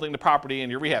you're holding the property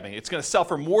and you're rehabbing. It's going to sell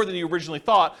for more than you originally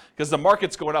thought because the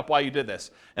market's going up while you did this.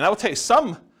 And I will tell you,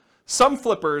 some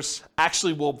flippers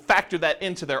actually will factor that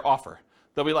into their offer.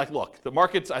 They'll be like, look, the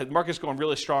market's going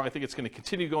really strong. I think it's going to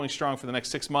continue going strong for the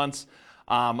next 6 months.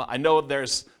 I know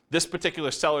this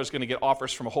particular seller is going to get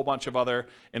offers from a whole bunch of other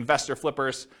investor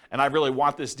flippers, and I really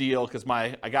want this deal because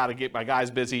I got to get my guys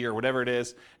busy or whatever it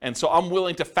is. And so I'm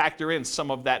willing to factor in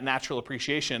some of that natural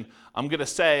appreciation. I'm going to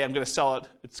sell it.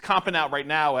 It's comping out right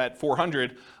now at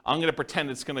 400. I'm going to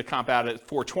pretend it's going to comp out at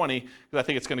 420 because I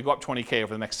think it's going to go up 20K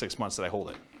over the next 6 months that I hold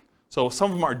it. So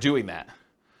some of them are doing that.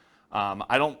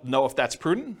 I don't know if that's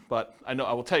prudent, but I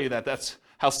will tell you that that's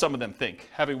how some of them think,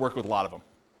 having worked with a lot of them.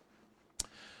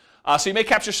 So you may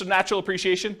capture some natural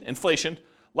appreciation, inflation,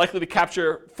 likely to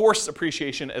capture forced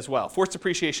appreciation as well. Forced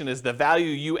appreciation is the value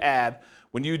you add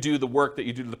when you do the work that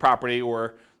you do to the property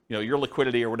or your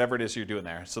liquidity or whatever it is you're doing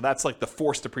there. So that's like the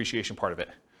forced appreciation part of it.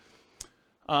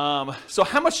 So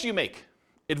how much do you make?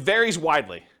 It varies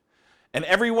widely, and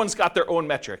everyone's got their own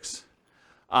metrics.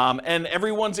 And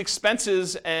everyone's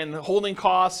expenses and holding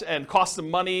costs and costs of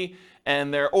money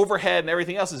and their overhead and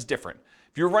everything else is different.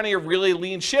 If you're running a really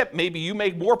lean ship, maybe you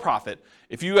make more profit.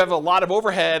 If you have a lot of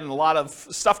overhead and a lot of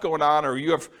stuff going on, or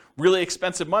you have really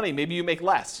expensive money, maybe you make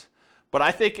less. But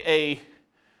I think a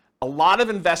lot of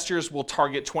investors will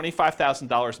target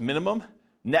 $25,000 minimum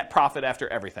net profit after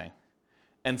everything.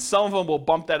 And some of them will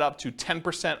bump that up to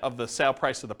 10% of the sale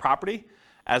price of the property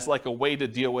as like a way to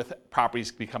deal with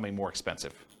properties becoming more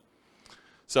expensive.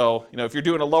 So, if you're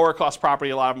doing a lower cost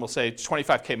property, a lot of them will say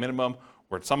 $25K minimum,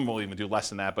 or some will even do less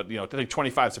than that, but I think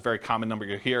 25 is a very common number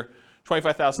you hear.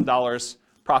 $25,000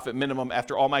 profit minimum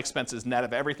after all my expenses net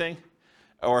of everything.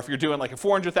 Or if you're doing like a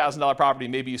 $400,000 property,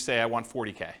 maybe you say I want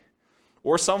 40K.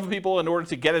 Or some people, in order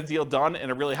to get a deal done in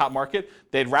a really hot market,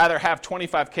 they'd rather have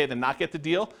 25K than not get the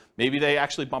deal. Maybe they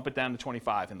actually bump it down to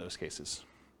 25 in those cases.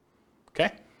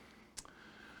 Okay?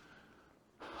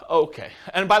 Okay,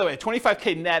 and by the way,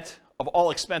 25K net of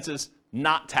all expenses,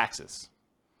 not taxes.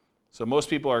 So most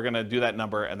people are going to do that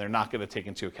number, and they're not going to take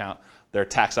into account their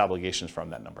tax obligations from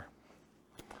that number.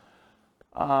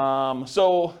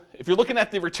 So if you're looking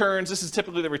at the returns, this is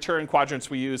typically the return quadrants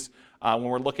we use when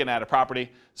we're looking at a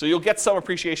property. So you'll get some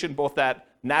appreciation, both that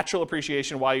natural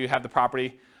appreciation while you have the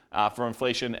property from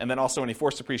inflation, and then also any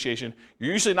forced appreciation.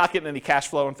 You're usually not getting any cash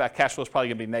flow. In fact, cash flow is probably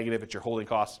going to be negative at your holding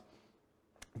costs.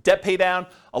 Debt pay down,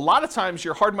 a lot of times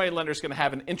your hard money lender is going to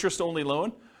have an interest-only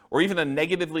loan or even a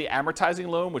negatively amortizing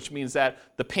loan, which means that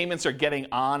the payments are getting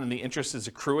on and the interest is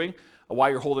accruing while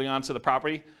you're holding on to the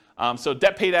property. So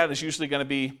debt pay down is usually going to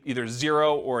be either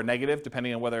zero or negative,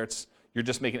 depending on whether you're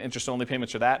just making interest-only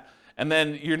payments or that. And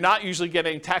then you're not usually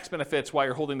getting tax benefits while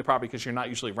you're holding the property because you're not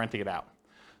usually renting it out.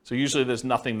 So usually there's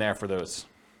nothing there for those.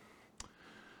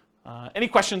 Any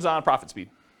questions on profit speed?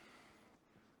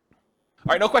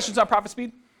 All right, no questions on profit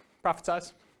speed? Profit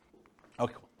size?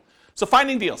 Okay, cool. So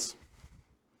finding deals.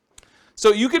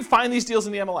 So you can find these deals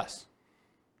in the MLS.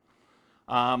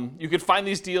 You can find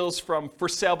these deals from for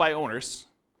sale by owners.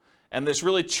 And there's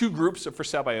really two groups of for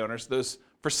sale by owners. Those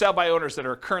for sale by owners that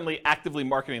are currently actively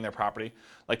marketing their property,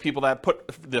 like people that put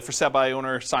the for sale by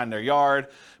owner sign their yard,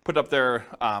 put up their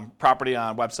property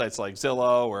on websites like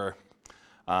Zillow or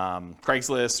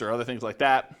Craigslist or other things like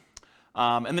that.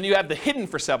 And then you have the hidden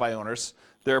for sale by owners.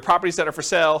 There are properties that are for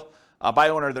sale by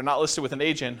owner. They're not listed with an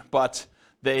agent, but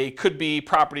they could be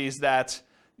properties that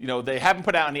they haven't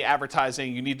put out any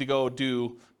advertising. You need to go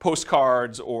do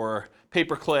postcards or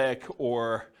pay-per-click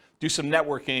or do some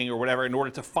networking or whatever in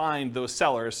order to find those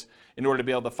sellers, in order to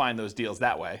be able to find those deals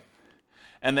that way.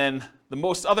 And then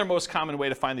the other most common way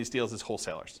to find these deals is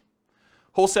wholesalers.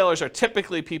 Wholesalers are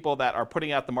typically people that are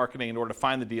putting out the marketing in order to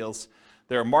find the deals.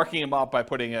 They're marking them up by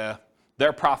putting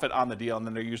their profit on the deal, and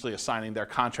then they're usually assigning their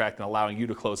contract and allowing you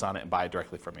to close on it and buy it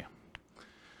directly from you.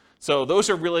 So those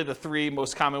are really the three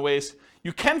most common ways.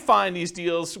 You can find these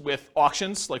deals with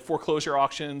auctions, like foreclosure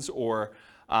auctions or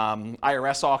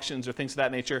IRS auctions or things of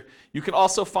that nature. You can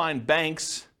also find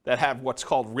banks that have what's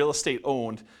called real estate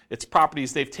owned. It's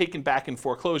properties they've taken back in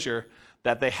foreclosure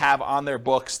that they have on their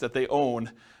books that they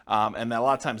own, and a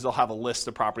lot of times they'll have a list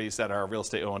of properties that are real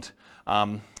estate owned.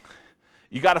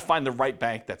 You got to find the right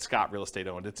bank that's got real estate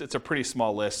owned. It's a pretty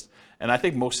small list, and I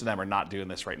think most of them are not doing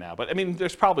this right now. But I mean,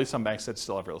 there's probably some banks that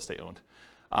still have real estate owned,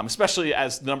 especially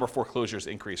as the number of foreclosures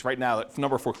increase. Right now, the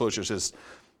number of foreclosures is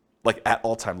like at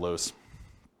all-time lows.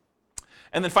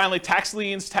 And then finally, tax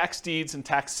liens, tax deeds, and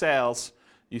tax sales.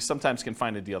 You sometimes can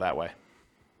find a deal that way.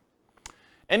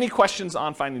 Any questions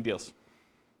on finding deals?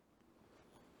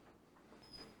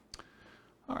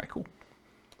 All right, cool.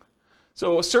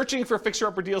 So searching for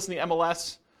fixer-upper deals in the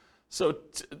MLS. So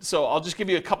I'll just give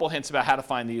you a couple hints about how to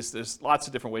find these. There's lots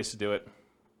of different ways to do it.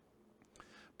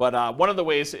 But one of the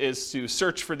ways is to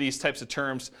search for these types of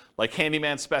terms like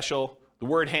handyman special, the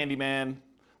word handyman,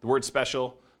 the word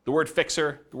special, the word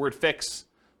fixer, the word fix,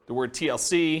 the word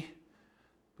TLC,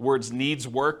 the words needs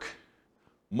work,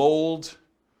 mold,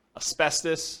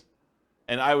 asbestos,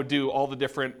 and I would do all the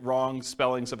different wrong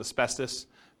spellings of asbestos,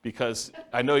 because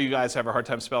I know you guys have a hard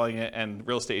time spelling it, and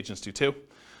real estate agents do too.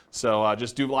 So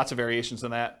just do lots of variations on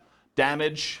that.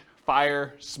 Damage,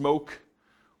 fire, smoke,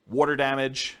 water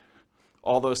damage,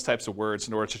 all those types of words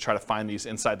in order to try to find these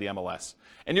inside the MLS.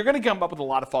 And you're going to come up with a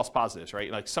lot of false positives, right?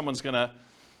 Like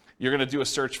you're going to do a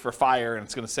search for fire, and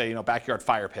it's going to say, backyard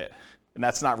fire pit. And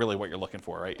that's not really what you're looking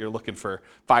for, right? You're looking for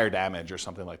fire damage or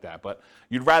something like that. But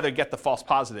you'd rather get the false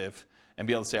positive and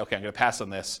be able to say, okay, I'm going to pass on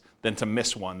this, than to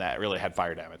miss one that really had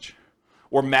fire damage.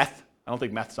 Or meth. I don't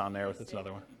think meth's on there. That's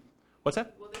another one. What's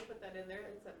that? Will they put that in there?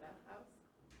 It's a meth house?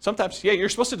 Sometimes. Yeah, you're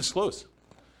supposed to disclose.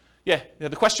 Yeah,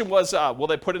 the question was, will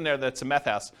they put in there that it's a meth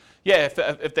house? Yeah,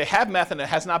 if they have meth and it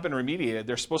has not been remediated,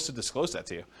 they're supposed to disclose that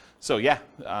to you. So yeah,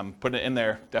 putting it in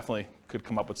there definitely could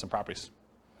come up with some properties.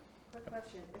 Quick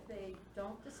question, if they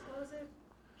don't disclose it,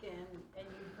 and you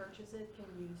purchase it, can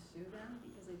you sue them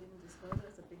because they didn't disclose it?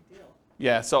 It's a big deal.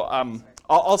 Yeah, so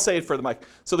I'll say it for the mic.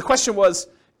 So the question was,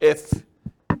 if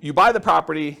you buy the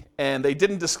property and they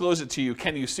didn't disclose it to you,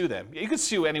 can you sue them? You could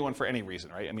sue anyone for any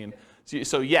reason, right? I mean,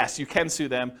 so yes, you can sue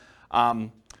them.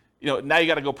 Now you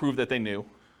got to go prove that they knew.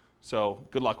 So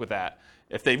good luck with that.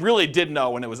 If they really did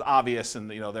know and it was obvious and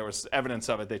there was evidence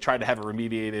of it, they tried to have it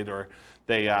remediated, or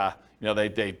they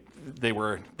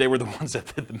were the ones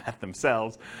that did the meth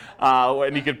themselves,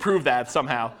 and you could prove that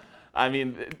somehow. I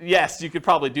mean, yes, you could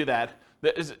probably do that.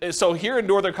 So here in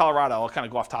northern Colorado, I'll kind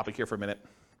of go off topic here for a minute.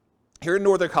 Here in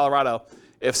northern Colorado,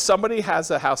 if somebody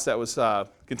has a house that was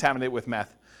contaminated with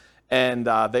meth, and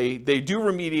they do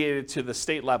remediate it to the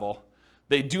state level,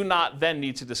 they do not then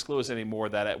need to disclose anymore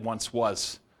that it once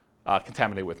was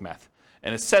contaminated with meth.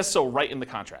 And it says so right in the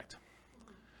contract.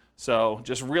 So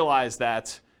just realize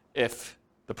that if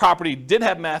the property did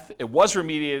have meth, it was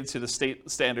remediated to the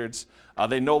state standards,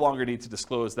 they no longer need to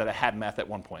disclose that it had meth at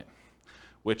one point,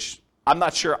 which I'm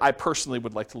not sure I personally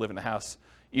would like to live in a house,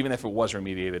 even if it was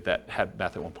remediated, that had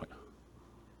meth at one point.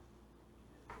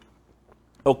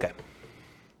 Okay.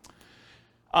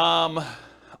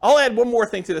 I'll add one more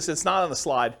thing to this. It's not on the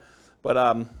slide,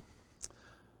 but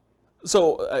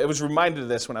so I was reminded of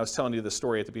this when I was telling you the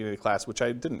story at the beginning of the class, which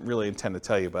I didn't really intend to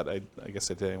tell you, but I guess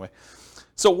I did anyway.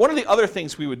 So one of the other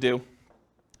things we would do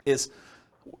is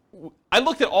I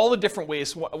looked at all the different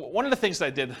ways. One of the things that I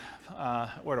did,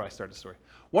 where do I start the story?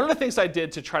 One of the things I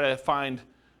did to try to find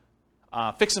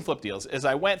fix and flip deals is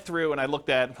I went through and I looked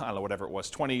at, I don't know, whatever it was,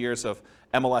 20 years of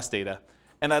MLS data.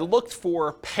 And I looked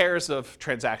for pairs of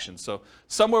transactions. So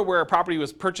somewhere where a property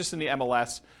was purchased in the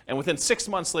MLS, and within 6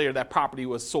 months later, that property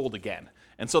was sold again.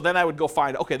 And so then I would go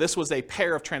find, okay, this was a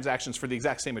pair of transactions for the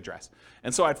exact same address.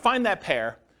 And so I'd find that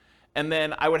pair, and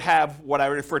then I would have what I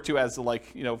refer to as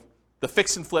the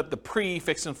fix and flip, the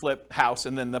pre-fix and flip house,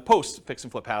 and then the post-fix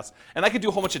and flip house. And I could do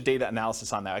a whole bunch of data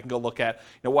analysis on that. I can go look at,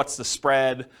 what's the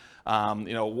spread,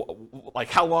 like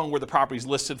how long were the properties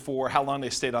listed for, how long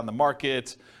they stayed on the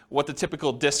market, what the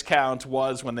typical discount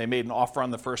was when they made an offer on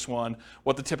the first one,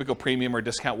 what the typical premium or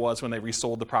discount was when they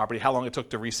resold the property, how long it took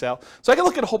to resell. So I can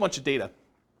look at a whole bunch of data.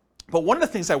 But one of the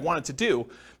things I wanted to do,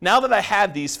 now that I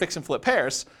had these fix and flip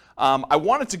pairs, I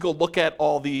wanted to go look at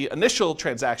all the initial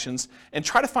transactions and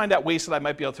try to find out ways that I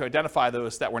might be able to identify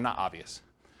those that were not obvious.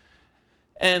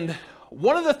 And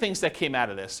one of the things that came out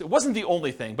of this, it wasn't the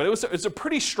only thing, but it was a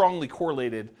pretty strongly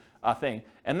correlated thing,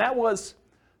 and that was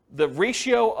the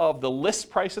ratio of the list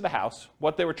price of the house,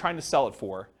 what they were trying to sell it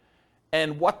for,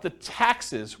 and what the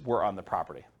taxes were on the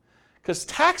property. Because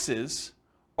taxes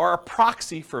are a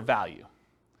proxy for value.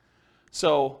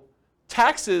 So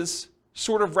taxes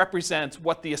sort of represent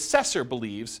what the assessor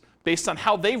believes, based on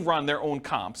how they run their own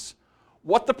comps,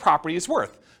 what the property is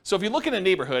worth. So if you look at a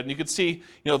neighborhood and you can see,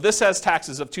 this has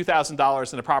taxes of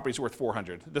 $2,000 and the property is worth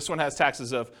 $400. This one has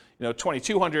taxes of,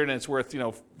 $2,200 and it's worth,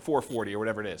 $440 or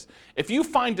whatever it is. If you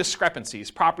find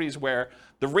discrepancies, properties where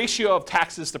the ratio of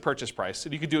taxes to purchase price,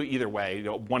 and you could do it either way,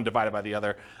 one divided by the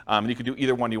other, and you could do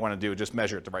either one you want to do, just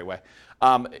measure it the right way.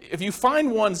 If you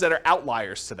find ones that are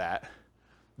outliers to that,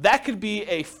 that could be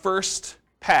a first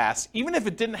pass, even if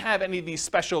it didn't have any of these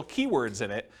special keywords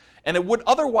in it, and it would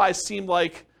otherwise seem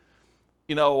like,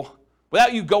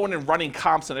 without you going and running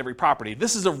comps on every property,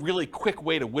 this is a really quick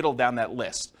way to whittle down that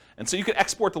list. And so you could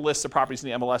export the list of properties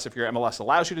in the MLS if your MLS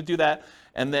allows you to do that,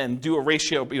 and then do a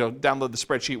ratio, download the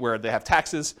spreadsheet where they have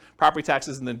taxes, property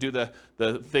taxes, and then do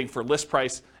the thing for list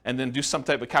price, and then do some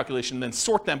type of calculation, and then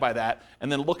sort them by that,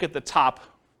 and then look at the top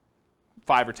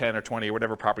 5 or 10 or 20 or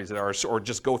whatever properties there are, or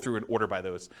just go through and order by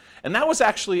those. And that was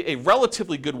actually a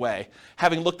relatively good way,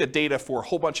 having looked at data for a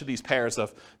whole bunch of these pairs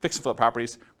of fix and flip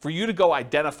properties, for you to go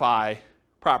identify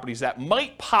properties that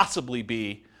might possibly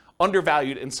be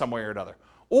undervalued in some way or another.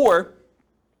 Or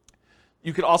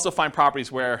you could also find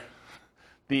properties where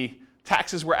the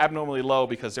taxes were abnormally low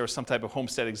because there was some type of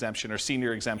homestead exemption or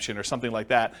senior exemption or something like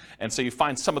that. And so you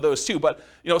find some of those too. But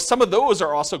some of those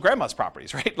are also grandma's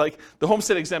properties, right? Like the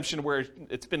homestead exemption where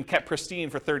it's been kept pristine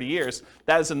for 30 years,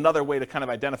 that is another way to kind of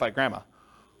identify grandma.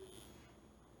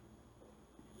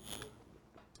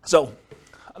 So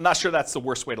I'm not sure that's the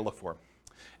worst way to look for.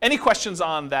 Any questions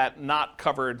on that not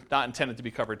intended to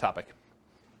be covered topic?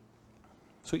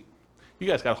 Sweet. You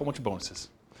guys got a whole bunch of bonuses.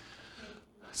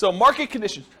 So market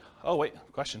conditions. Oh, wait,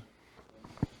 question.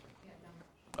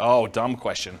 Oh, dumb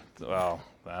question. Well,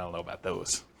 I don't know about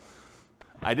those.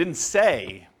 I didn't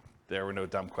say there were no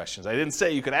dumb questions. I didn't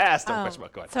say you could ask dumb questions.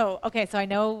 Go ahead. So I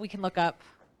know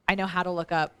I know how to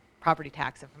look up property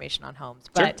tax information on homes,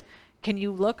 but Sure. Can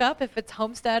you look up if it's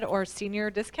homestead or senior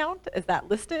discount? Is that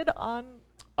listed on?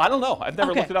 I don't know. I've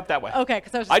never looked it up that way. Okay,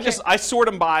 because I sort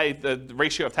them by the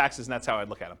ratio of taxes, and that's how I'd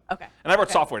look at them. Okay. And I wrote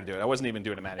software to do it. I wasn't even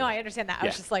doing it manually. No, I understand that. I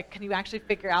was just like, can you actually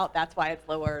figure out that's why it's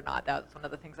lower or not? That was one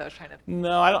of the things I was trying to.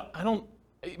 No, I don't.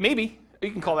 Maybe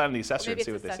you can call that in the assessor and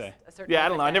see what they say. Yeah, I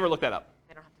don't know. I never looked that up.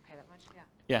 They don't have to pay that much.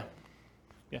 Yeah.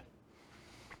 Yeah.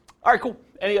 All right, cool.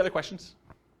 Any other questions?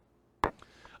 All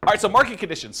right, so market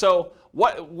conditions. So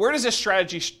where does this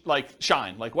strategy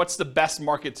shine? Like, what's the best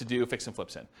market to do fix and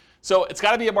flips in? So it's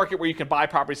got to be a market where you can buy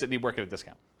properties that need work at a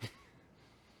discount. All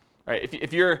right,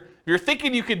 if you're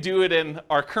thinking you could do it in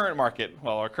our current market,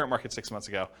 well, our current market 6 months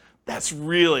ago, that's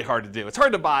really hard to do. It's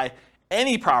hard to buy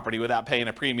any property without paying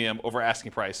a premium over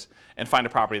asking price and find a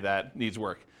property that needs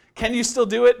work. Can you still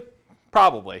do it?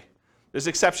 Probably. There's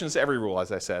exceptions to every rule,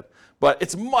 as I said, but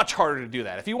it's much harder to do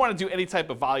that. If you want to do any type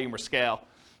of volume or scale,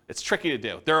 it's tricky to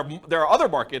do. There are other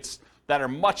markets that are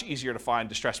much easier to find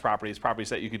distressed properties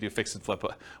that you could do fix and flip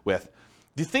with.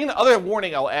 The other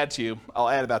warning I'll add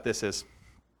about this is,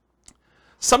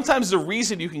 sometimes the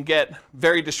reason you can get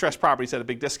very distressed properties at a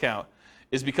big discount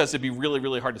is because it'd be really,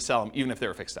 really hard to sell them, even if they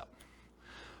were fixed up.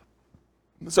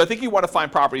 So I think you want to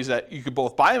find properties that you could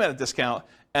both buy them at a discount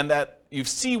and that you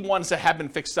see ones that have been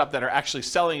fixed up that are actually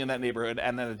selling in that neighborhood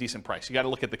and at a decent price. You got to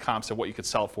look at the comps of what you could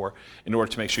sell for in order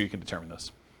to make sure you can determine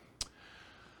those.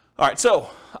 All right, so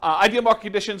ideal market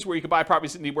conditions where you can buy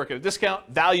properties that need work at a discount,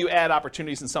 value add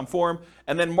opportunities in some form,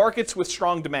 and then markets with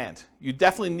strong demand. You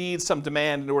definitely need some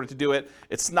demand in order to do it.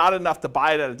 It's not enough to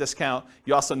buy it at a discount.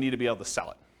 You also need to be able to sell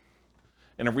it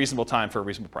in a reasonable time for a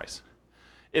reasonable price.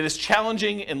 It is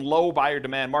challenging in low buyer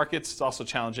demand markets. It's also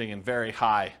challenging in very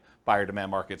high buyer demand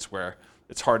markets where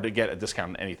it's hard to get a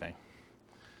discount on anything.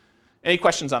 Any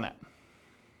questions on that?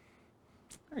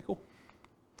 Very cool.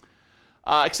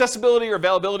 Accessibility or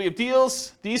availability of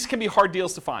deals. These can be hard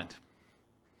deals to find.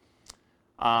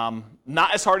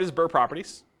 Not as hard as BRRRR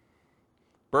properties.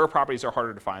 BRRRR properties are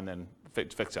harder to find than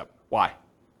fix up. Why?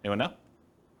 Anyone know?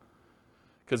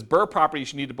 Because BRRRR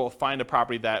properties, you need to both find a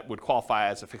property that would qualify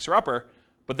as a fixer-upper,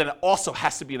 but then it also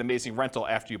has to be an amazing rental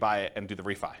after you buy it and do the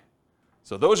refi.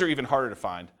 So those are even harder to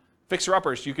find.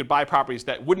 Fixer-uppers, you could buy properties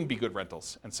that wouldn't be good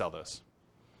rentals and sell those.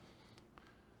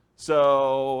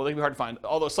 So they can be hard to find,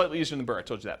 although slightly easier than Burr, I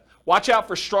told you that. Watch out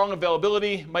for strong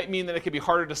availability. Might mean that it can be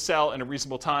harder to sell in a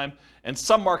reasonable time. And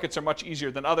some markets are much easier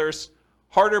than others.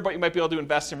 Harder, but you might be able to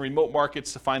invest in remote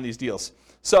markets to find these deals.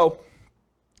 So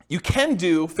you can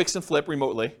do fix and flip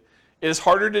remotely. It is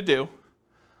harder to do.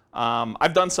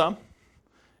 I've done some,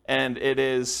 and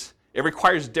it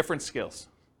requires different skills.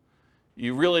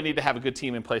 You really need to have a good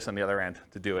team in place on the other end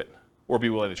to do it, or be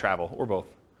willing to travel, or both.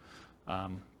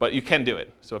 But you can do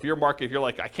it. So if you're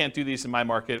like, I can't do these in my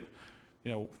market,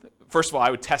 first of all,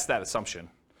 I would test that assumption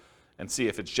and see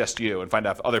if it's just you and find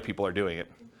out if other people are doing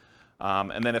it.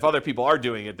 And then if other people are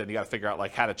doing it, then you got to figure out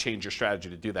like how to change your strategy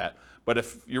to do that. But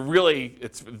if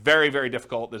it's very, very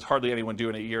difficult, there's hardly anyone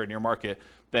doing it here in your market,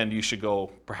 then you should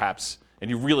go perhaps, and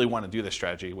you really want to do this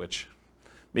strategy, which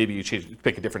maybe you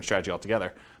pick a different strategy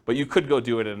altogether. But you could go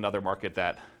do it in another market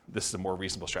that this is a more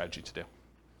reasonable strategy to do.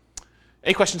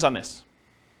 Any questions on this?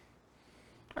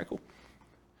 All right, cool.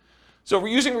 So we're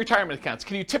using retirement accounts.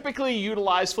 Can you typically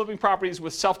utilize flipping properties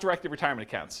with self-directed retirement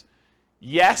accounts?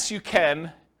 Yes, you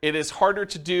can. It is harder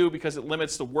to do because it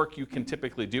limits the work you can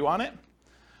typically do on it.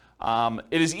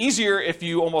 It is easier if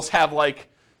you almost have like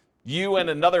you and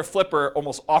another flipper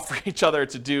almost offer each other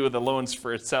to do the loans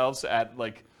for itself at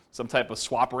like some type of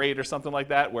swap rate or something like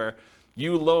that, where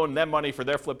you loan them money for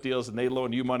their flip deals and they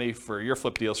loan you money for your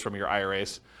flip deals from your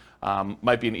IRAs.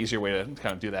 Might be an easier way to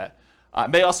kind of do that. It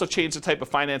may also change the type of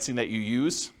financing that you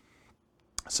use.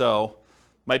 So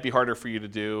might be harder for you to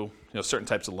do certain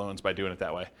types of loans by doing it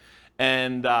that way.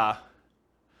 And I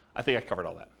think I covered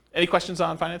all that. Any questions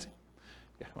on financing?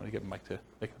 Yeah, I want to give Mike to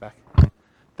take it back.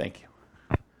 Thank you.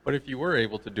 But if you were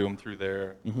able to do them through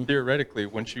there, theoretically,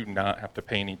 wouldn't you not have to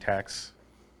pay any tax?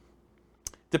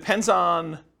 Depends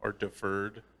on... Or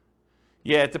deferred?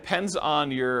 Yeah, it depends on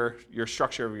your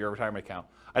structure of your retirement account.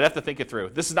 I'd have to think it through.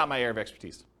 This is not my area of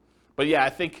expertise. But yeah, I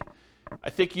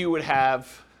think you would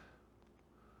have...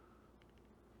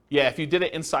 Yeah, if you did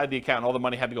it inside the account, all the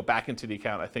money had to go back into the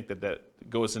account. I think that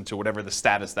goes into whatever the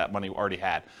status that money already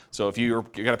had. So if you're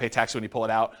going to pay tax when you pull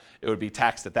it out, it would be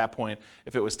taxed at that point.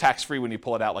 If it was tax-free when you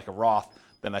pull it out like a Roth,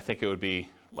 then I think it would be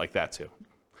like that too.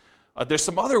 There's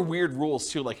some other weird rules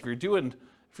too, like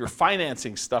if you're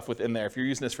financing stuff within there, if you're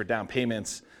using this for down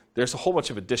payments, there's a whole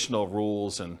bunch of additional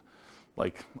rules, and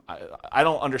like I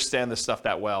don't understand this stuff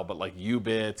that well, but like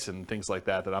UBITs and things like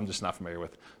that I'm just not familiar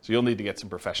with. So you'll need to get some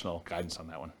professional guidance on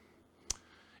that one.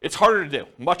 It's harder to do,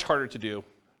 much harder to do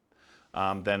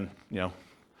than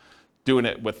doing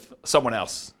it with someone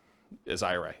else's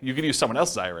IRA. You can use someone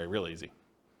else's IRA real easy.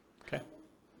 Okay?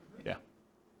 Yeah.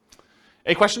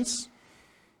 Any questions?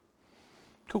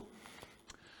 Cool.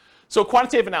 So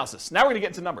quantitative analysis. Now we're going to get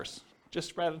into numbers,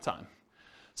 just right at a time.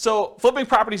 So flipping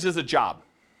properties is a job.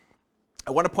 I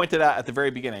want to point it out at the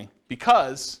very beginning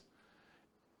because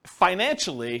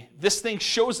financially, this thing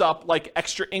shows up like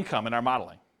extra income in our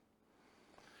modeling.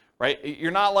 Right? We're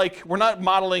not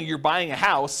modeling you're buying a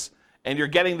house and you're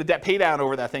getting the debt pay down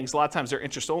over that thing. So a lot of times they're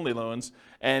interest-only loans,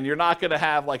 and you're not going to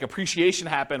have like appreciation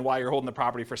happen while you're holding the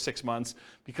property for 6 months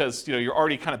because you're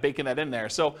already kind of baking that in there.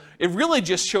 So it really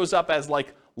just shows up as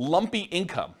like lumpy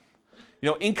income.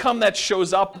 Income that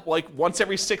shows up like once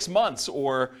every 6 months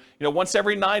or once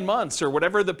every 9 months or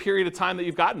whatever the period of time that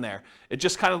you've gotten there. It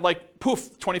just kind of like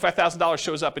poof, $25,000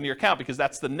 shows up in your account because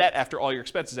that's the net after all your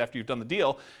expenses after you've done the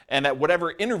deal and at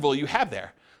whatever interval you have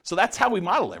there. So that's how we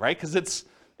model it, right? Because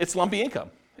it's lumpy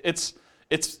income. It's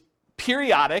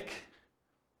periodic,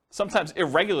 sometimes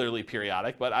irregularly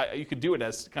periodic, but you could do it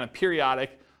as kind of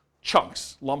periodic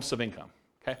chunks, lumps of income.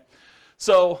 Okay.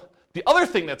 So the other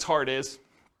thing that's hard is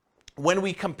when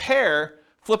we compare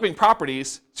flipping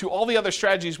properties to all the other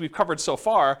strategies we've covered so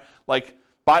far, like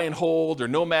buy and hold or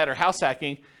nomad or house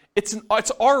hacking, it's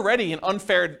already an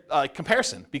unfair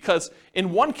comparison because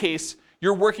in one case,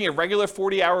 you're working a regular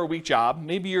 40-hour-a-week job.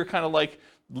 Maybe you're kind of like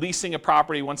leasing a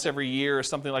property once every year or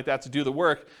something like that to do the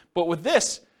work. But with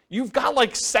this, you've got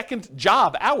like second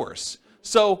job hours.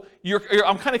 So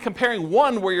I'm kind of comparing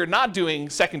one where you're not doing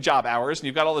second job hours and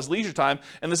you've got all this leisure time,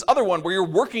 and this other one where you're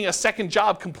working a second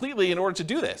job completely in order to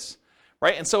do this,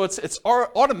 right? And so it's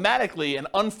automatically an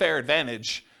unfair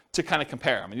advantage to kind of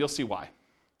compare them, and you'll see why.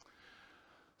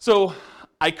 So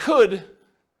I could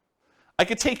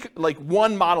take like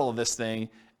one model of this thing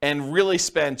and really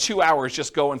spend 2 hours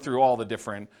just going through all the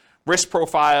different risk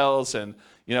profiles and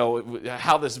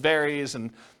how this varies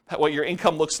and what your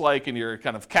income looks like and your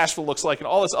kind of cash flow looks like and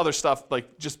all this other stuff,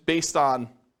 like just based on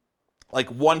like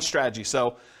one strategy.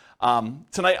 So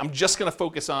tonight I'm just going to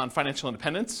focus on financial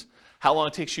independence, how long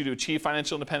it takes you to achieve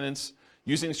financial independence,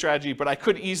 using the strategy, but I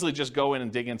could easily just go in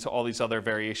and dig into all these other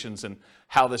variations and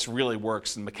how this really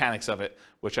works and mechanics of it,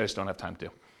 which I just don't have time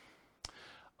to.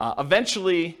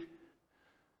 Eventually,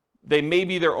 they may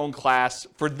be their own class.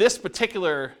 For this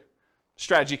particular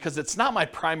strategy, because it's not my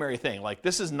primary thing, like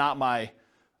this is not my,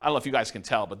 I don't know if you guys can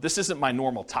tell, but this isn't my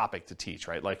normal topic to teach,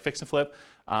 right? Like fix and flip.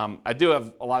 I do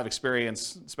have a lot of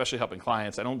experience, especially helping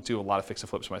clients. I don't do a lot of fix and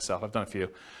flips myself. I've done a few.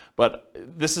 But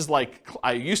this is like,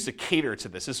 I used to cater to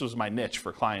this. This was my niche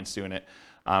for clients doing it.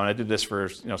 And I did this for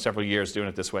several years doing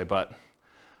it this way. But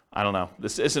I don't know.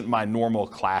 This isn't my normal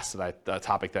class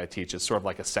topic that I teach. It's sort of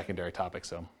like a secondary topic.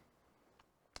 So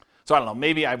I don't know.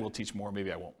 Maybe I will teach more.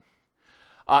 Maybe I won't.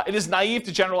 It is naive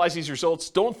to generalize these results.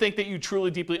 Don't think that you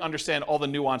truly deeply understand all the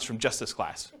nuance from just this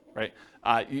class, right?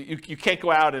 You can't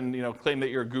go out and claim that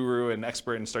you're a guru and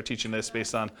expert and start teaching this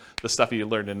based on the stuff you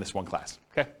learned in this one class,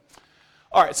 okay?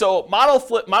 All right, so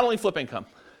modeling flip income.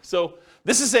 So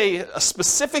this is a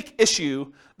specific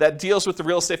issue that deals with the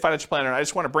real estate financial planner, and I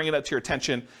just want to bring it up to your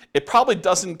attention. It probably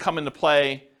doesn't come into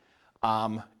play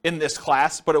in this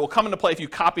class, but it will come into play if you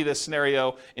copy this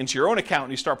scenario into your own account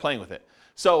and you start playing with it.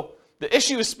 So the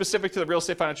issue is specific to the real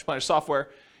estate financial planner software.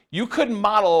 You could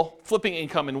model flipping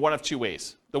income in one of two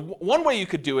ways. The one way you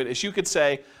could do it is you could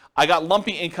say, I got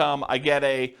lumpy income, I get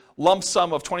a lump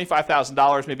sum of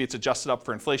 $25,000, maybe it's adjusted up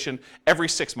for inflation, every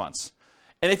 6 months.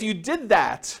 And if you did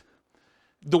that,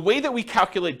 the way that we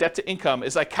calculate debt to income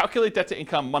is I calculate debt to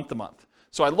income month to month.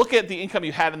 So I look at the income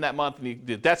you had in that month and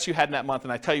the debts you had in that month,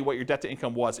 and I tell you what your debt to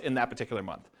income was in that particular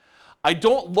month. I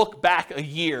don't look back a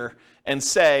year and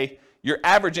say, your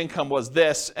average income was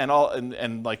this,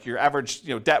 and like your average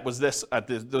debt was this at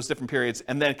those different periods,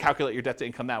 and then calculate your debt to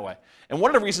income that way. And one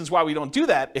of the reasons why we don't do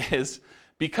that is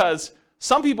because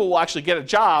some people will actually get a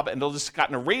job and they'll just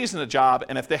gotten a raise in a job,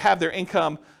 and if they have their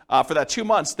income for that 2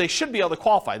 months, they should be able to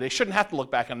qualify. They shouldn't have to look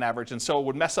back on an average, and so it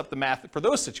would mess up the math for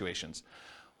those situations.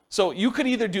 So you could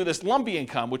either do this lumpy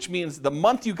income, which means the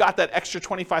month you got that extra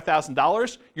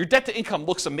 $25,000, your debt to income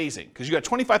looks amazing because you got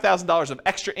 $25,000 of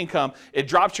extra income. It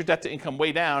drops your debt to income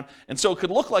way down, and so it could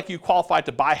look like you qualified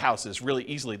to buy houses really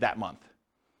easily that month.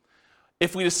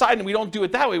 If we decide and we don't do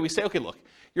it that way, we say, okay, look,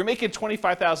 you're making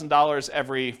 $25,000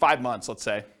 every 5 months, let's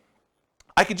say.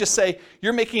 I could just say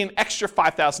you're making an extra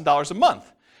 $5,000 a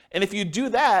month. And if you do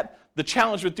that, the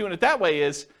challenge with doing it that way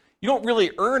is you don't really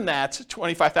earn that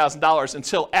 $25,000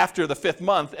 until after the 5th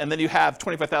month, and then you have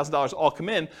 $25,000 all come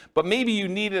in, but maybe you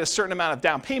needed a certain amount of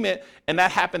down payment, and that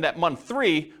happened at month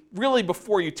 3, really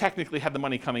before you technically had the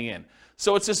money coming in.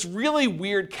 So it's this really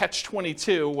weird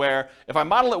catch-22 where if I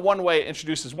model it one way, it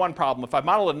introduces one problem. If I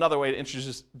model it another way, it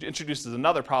introduces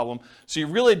another problem. So you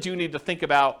really do need to think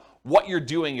about what you're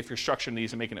doing if you're structuring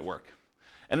these and making it work.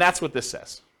 And that's what this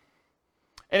says.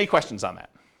 Any questions on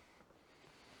that?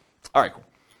 All right, cool.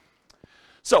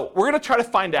 So we're going to try to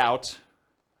find out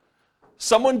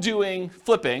someone doing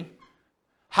flipping,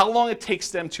 how long it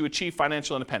takes them to achieve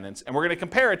financial independence, and we're going to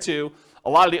compare it to a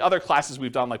lot of the other classes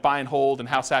we've done, like buy and hold and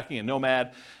house hacking and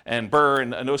nomad and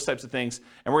BRRRR and those types of things,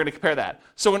 and we're going to compare that.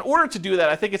 So in order to do that,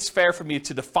 I think it's fair for me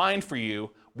to define for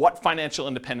you what financial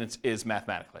independence is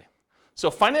mathematically. So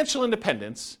financial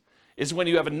independence is when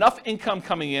you have enough income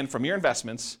coming in from your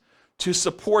investments to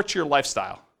support your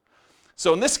lifestyle.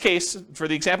 So in this case, for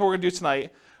the example we're going to do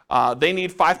tonight, they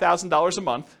need $5,000 a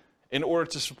month in order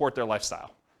to support their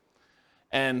lifestyle.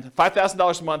 And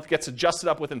 $5,000 a month gets adjusted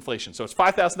up with inflation. So it's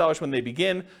 $5,000 when they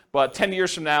begin, but 10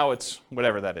 years from now, it's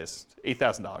whatever that is,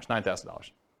 $8,000, $9,000.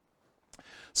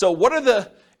 So what are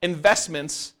the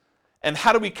investments, and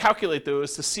how do we calculate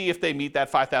those to see if they meet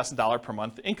that $5,000 per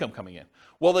month income coming in?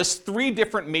 Well, there's 3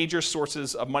 different major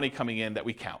sources of money coming in that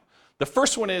we count. The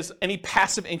first one is any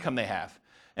passive income they have.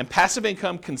 And passive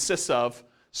income consists of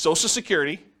Social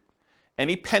Security,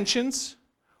 any pensions,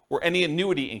 or any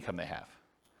annuity income they have.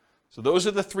 So those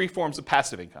are the 3 forms of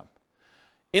passive income.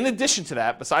 In addition to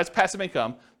that, besides passive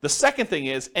income, the second thing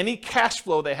is any cash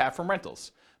flow they have from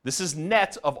rentals. This is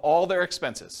net of all their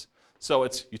expenses. So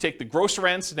it's you take the gross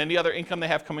rents and any other income they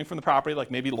have coming from the property,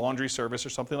 like maybe laundry service or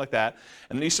something like that,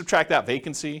 and then you subtract out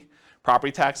vacancy,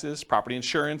 property taxes, property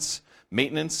insurance,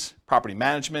 maintenance, property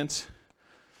management,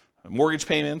 mortgage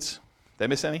payments. Did I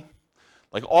miss any?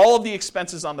 Like all of the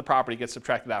expenses on the property get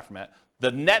subtracted out from it.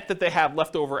 The net that they have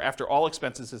left over after all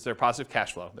expenses is their positive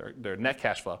cash flow, their net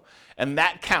cash flow. And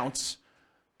that counts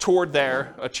toward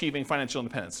their achieving financial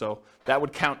independence. So that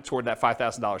would count toward that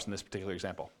 $5,000 in this particular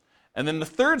example. And then the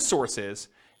third source is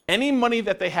any money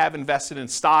that they have invested in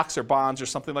stocks or bonds or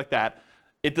something like that,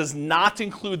 it does not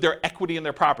include their equity in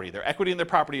their property. Their equity in their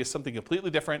property is something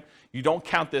completely different. You don't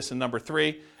count this in number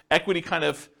 3. Equity kind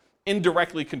of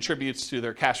indirectly contributes to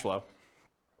their cash flow.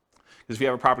 Because if you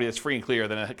have a property that's free and clear,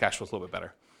 then the cash flow is a little bit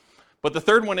better. But the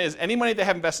third one is any money they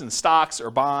have invested in stocks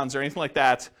or bonds or anything like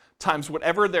that times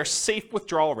whatever their safe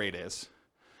withdrawal rate is.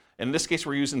 And in this case,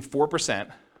 we're using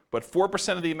 4%. But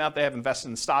 4% of the amount they have invested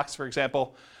in stocks, for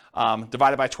example,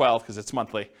 divided by 12 because it's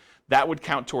monthly, that would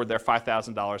count toward their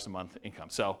 $5,000 a month income.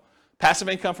 So passive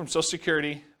income from Social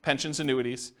Security, pensions,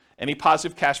 annuities, any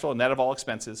positive cash flow net of all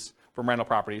expenses from rental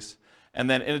properties. And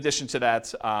then in addition to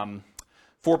that,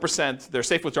 4%, their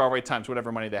safe withdrawal rate times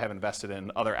whatever money they have invested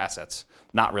in other assets,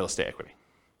 not real estate equity.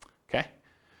 Okay?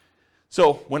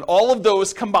 So when all of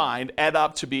those combined add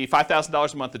up to be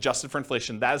 $5,000 a month adjusted for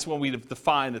inflation, that is when we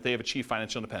define that they have achieved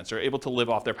financial independence. They're able to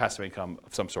live off their passive income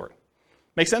of some sort.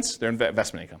 Make sense? Their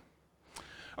investment income.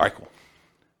 All right, cool.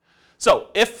 So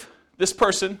if this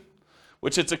person,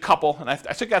 which it's a couple, and I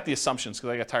took out the assumptions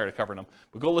because I got tired of covering them,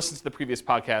 but go listen to the previous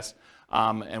podcast,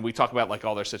 and we talk about like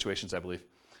all their situations, I believe.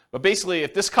 But basically,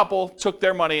 if this couple took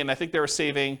their money, and I think they were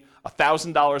saving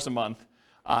 $1,000 a month,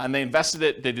 and they invested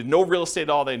it, they did no real estate at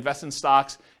all, they invested in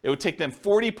stocks, it would take them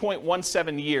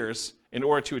 40.17 years in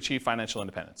order to achieve financial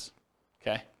independence.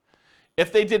 Okay?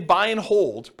 If they did buy and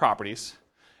hold properties,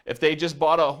 if they just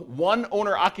bought a one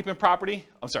owner occupant property,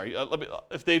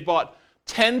 if they bought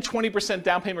 10, 20%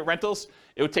 down payment rentals,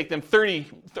 it would take them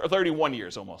 31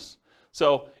 years almost.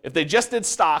 So if they just did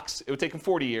stocks, it would take them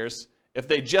 40 years. If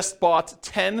they just bought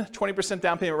 10, 20%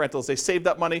 down payment rentals, they saved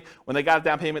up money. When they got a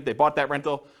down payment, they bought that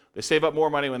rental. They save up more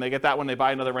money. When they get that one, they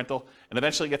buy another rental, and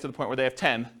eventually get to the point where they have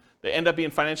 10. They end up being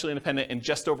financially independent in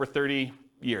just over 30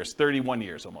 years, 31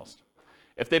 years almost.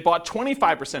 If they bought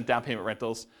 25% down payment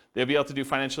rentals, they'll be able to do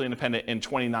financially independent in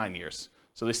 29 years.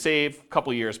 So they save a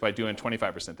couple years by doing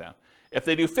 25% down. If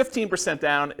they do 15%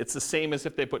 down, it's the same as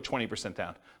if they put 20%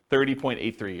 down,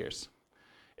 30.83 years.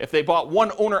 If they bought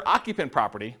one owner-occupant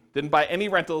property, didn't buy any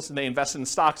rentals, and they invested in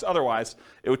stocks otherwise,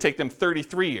 it would take them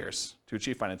 33 years to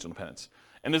achieve financial independence.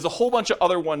 And there's a whole bunch of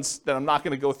other ones that I'm not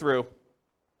going to go through.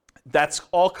 That's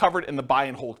all covered in the buy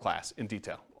and hold class in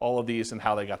detail, all of these and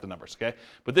how they got the numbers, okay?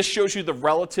 But this shows you the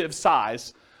relative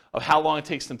size of how long it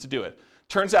takes them to do it.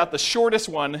 Turns out the shortest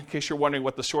one, in case you're wondering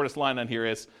what the shortest line on here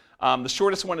is, the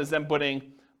shortest one is them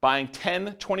buying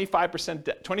 10,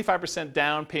 25%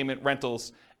 down payment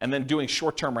rentals and then doing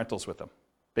short-term rentals with them,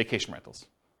 vacation rentals.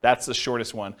 That's the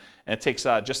shortest one, and it takes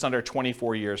just under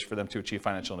 24 years for them to achieve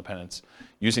financial independence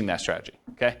using that strategy,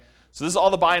 okay? So this is all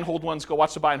the buy and hold ones. Go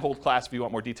watch the buy and hold class if you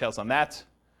want more details on that.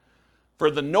 For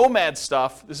the nomad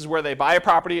stuff, this is where they buy a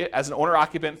property as an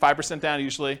owner-occupant, 5% down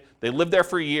usually. They live there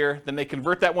for a year, then they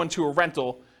convert that one to a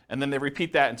rental, and then they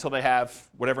repeat that until they have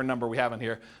whatever number we have on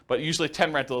here, but usually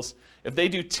 10 rentals. If they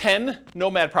do 10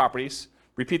 nomad properties,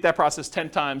 repeat that process 10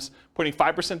 times, putting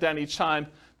 5% down each time,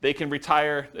 they can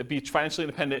retire, be financially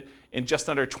independent in just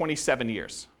under 27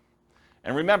 years.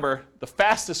 And remember, the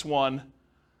fastest one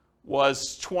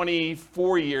was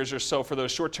 24 years or so for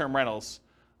those short-term rentals,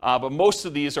 but most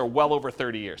of these are well over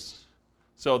 30 years.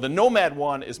 So the nomad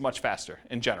one is much faster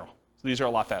in general. So these are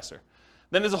a lot faster.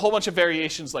 Then there's a whole bunch of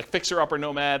variations like fixer-upper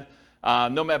nomad,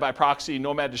 nomad by proxy,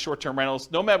 nomad to short-term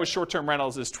rentals. Nomad with short-term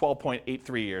rentals is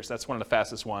 12.83 years. That's one of the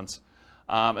fastest ones.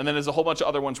 And then there's a whole bunch of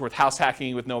other ones with house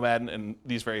hacking with nomad and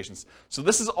these variations. So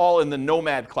this is all in the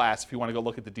nomad class if you want to go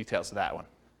look at the details of that one.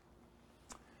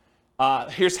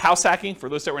 Here's house hacking for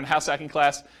those that were in house hacking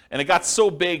class. And it got so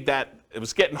big that it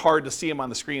was getting hard to see them on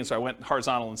the screen, so I went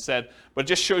horizontal instead. But it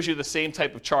just shows you the same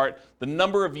type of chart, the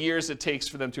number of years it takes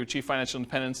for them to achieve financial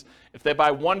independence. If they buy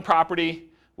one property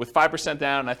with 5%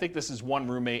 down, and I think this is one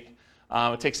roommate,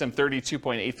 it takes them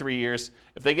 32.83 years.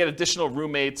 If they get additional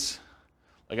roommates,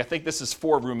 like I think this is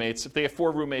 4 roommates. If they have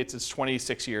 4 roommates, it's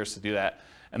 26 years to do that.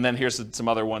 And then here's some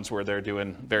other ones where they're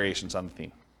doing variations on the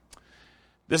theme.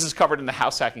 This is covered in the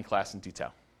house hacking class in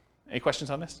detail. Any questions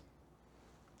on this?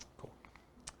 Cool.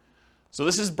 So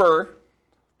this is BRRRR.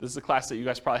 This is a class that you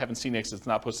guys probably haven't seen yet because it's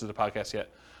not posted to the podcast yet.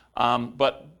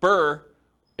 But BRRRR,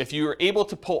 if you are able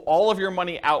to pull all of your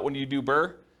money out when you do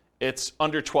BRRRR, it's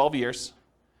under 12 years.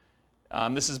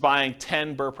 This is buying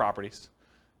 10 BRRRR properties.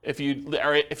 If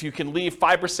you can leave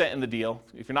 5% in the deal,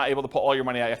 if you're not able to pull all your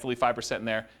money out, you have to leave 5% in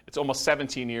there. It's almost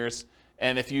 17 years.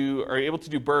 And if you are able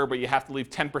to do BRRRR, but you have to leave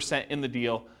 10% in the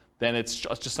deal, then it's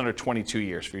just under 22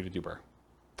 years for you to do BRRRR.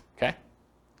 Okay?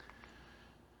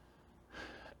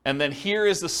 And then here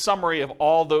is the summary of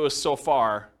all those so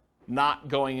far, not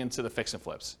going into the fix and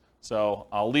flips. So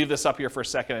I'll leave this up here for a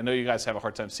second. I know you guys have a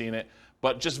hard time seeing it,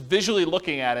 but just visually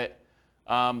looking at it,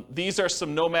 these are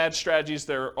some nomad strategies.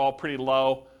 They're all pretty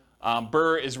low.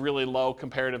 BRRRR is really low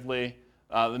comparatively.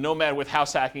 The nomad with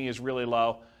house hacking is really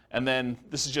low. And then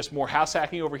this is just more house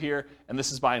hacking over here, and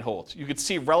this is buy and hold. You could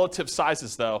see relative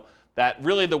sizes, though, that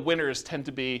really the winners tend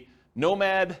to be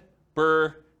nomad,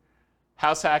 BRRRR,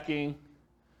 house hacking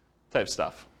type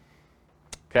stuff.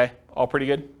 Okay, all pretty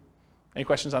good? Any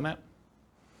questions on that?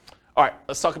 All right,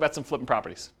 let's talk about some flipping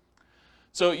properties.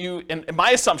 So in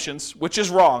my assumptions, which is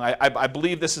wrong, I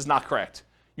believe this is not correct,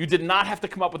 you did not have to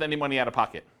come up with any money out of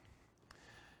pocket.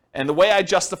 And the way I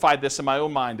justified this in my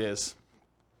own mind is,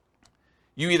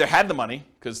 you either had the money,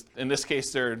 because in this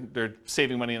case they're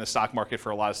saving money in the stock market for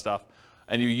a lot of stuff,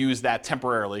 and you use that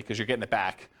temporarily because you're getting it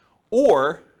back,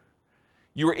 or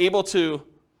you were able to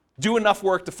do enough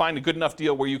work to find a good enough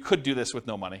deal where you could do this with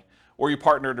no money, or you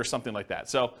partnered or something like that.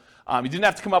 So you didn't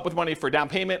have to come up with money for down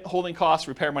payment, holding costs,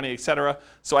 repair money, etc.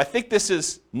 So I think this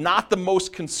is not the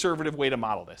most conservative way to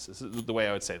model this. This is the way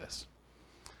I would say this.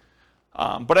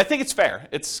 But I think it's fair.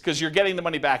 It's because you're getting the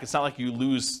money back. It's not like you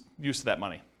lose use of that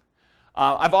money.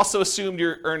 I've also assumed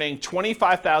you're earning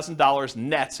 $25,000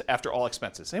 net after all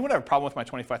expenses. Anyone have a problem with my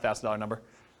 $25,000 number?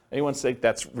 Anyone think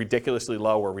that's ridiculously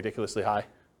low or ridiculously high?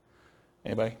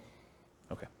 Anybody?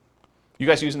 Okay. You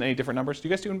guys using any different numbers? Do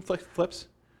you guys do flips?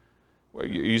 Are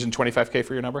you using 25K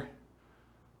for your number?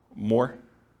 More?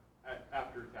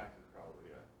 After taxes, probably,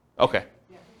 yeah. Okay.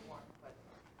 Yeah, more. But,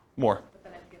 More. but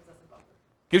then it gives us a buffer.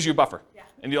 Gives you a buffer. Yeah.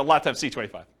 And you'll a lot of times see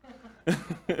 25.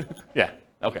 Yeah,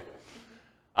 okay.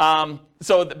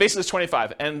 So basically it's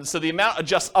 25. And so the amount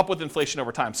adjusts up with inflation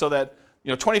over time so that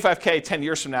 25K 10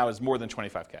 years from now is more than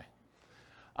 25K.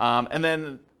 And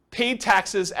then paid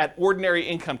taxes at ordinary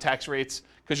income tax rates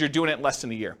because you're doing it in less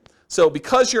than a year. So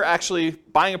because you're actually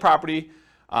buying a property,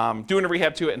 doing a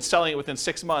rehab to it, and selling it within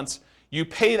 6 months, you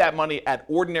pay that money at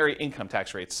ordinary income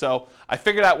tax rates. So I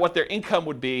figured out what their income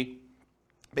would be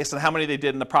based on how many they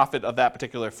did in the profit of that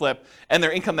particular flip and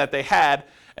their income that they had,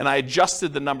 and I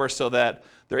adjusted the number so that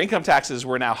their income taxes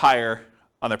were now higher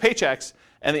on their paychecks,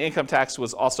 and the income tax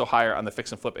was also higher on the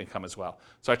fix and flip income as well.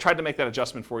 So I tried to make that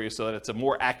adjustment for you so that it's a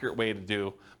more accurate way to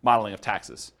do modeling of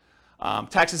taxes.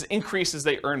 Taxes increase as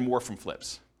they earn more from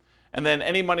flips. And then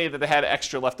any money that they had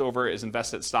extra left over is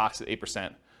invested in stocks at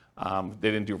 8%.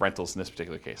 They didn't do rentals in this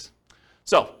particular case.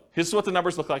 So here's what the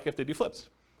numbers look like if they do flips.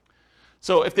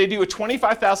 So if they do a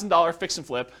 $25,000 fix and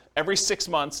flip every 6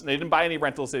 months, and they didn't buy any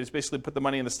rentals, they just basically put the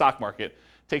money in the stock market,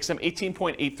 it takes them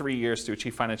 18.83 years to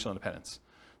achieve financial independence.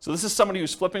 So this is somebody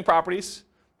who's flipping properties.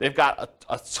 They've got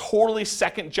a totally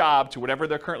second job to whatever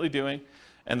they're currently doing.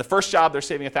 And the first job, they're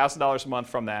saving $1,000 a month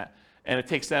from that. And it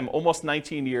takes them almost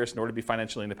 19 years in order to be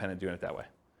financially independent doing it that way.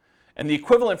 And the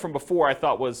equivalent from before, I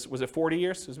thought, was it 40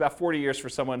 years? It was about 40 years for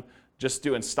someone just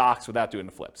doing stocks without doing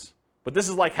the flips. But this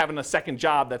is like having a second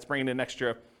job that's bringing in an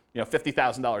extra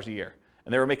 $50,000 a year.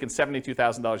 And they were making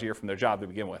 $72,000 a year from their job to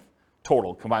begin with,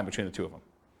 total, combined between the two of them.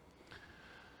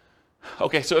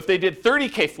 Okay, so if they did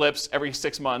 30K flips every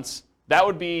 6 months, that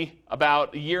would be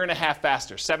about a year and a half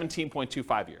faster,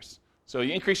 17.25 years. So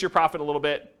you increase your profit a little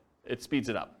bit, it speeds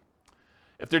it up.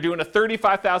 If they're doing a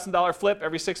 $35,000 flip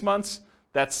every 6 months,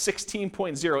 that's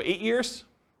 16.08 years.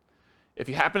 If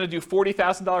you happen to do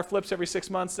 $40,000 flips every 6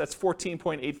 months, that's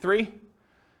 14.83.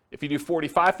 If you do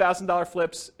 $45,000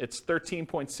 flips, it's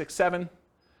 13.67.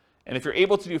 And if you're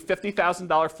able to do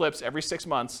 $50,000 flips every 6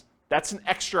 months, that's an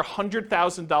extra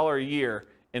 $100,000 a year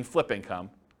in flip income.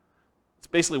 It's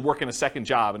basically working a second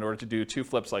job in order to do 2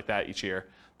 flips like that each year.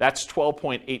 That's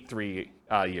 12.83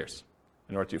 years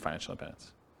in order to do financial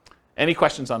independence. Any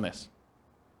questions on this?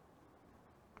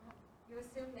 You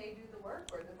assume they do the work,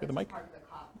 or is Get the mic. part of the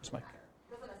cost? Where's the mic?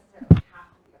 It doesn't necessarily have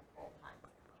to be a full-time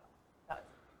job.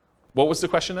 What was the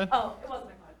question then? Oh, it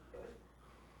wasn't a question.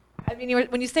 I mean,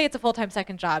 when you say it's a full-time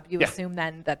second job, you Yeah. assume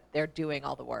then that they're doing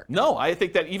all the work. No, I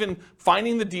think that even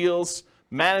finding the deals,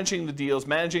 managing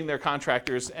their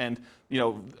contractors, and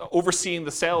overseeing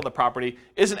the sale of the property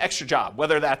is an extra job.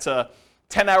 Whether that's a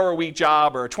 10-hour-a-week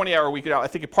job or a 20-hour-a-week job, I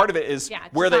think part of it is Yeah,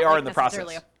 it's where they not are like in the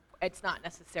process. It's not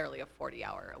necessarily a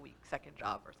 40-hour-a-week second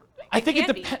job or something. I think can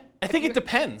it be. depends. I If think it you're-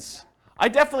 depends. I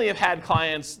definitely have had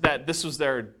clients that this was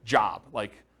their job,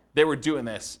 like they were doing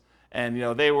this, and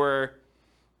they were,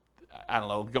 I don't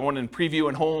know, going and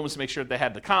previewing homes to make sure that they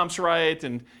had the comps right,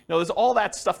 and there's all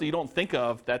that stuff that you don't think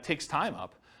of that takes time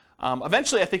up.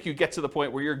 Eventually, I think you get to the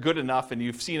point where you're good enough and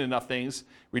you've seen enough things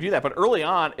where you do that. But early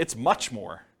on, it's much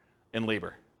more in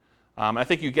labor. I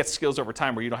think you get skills over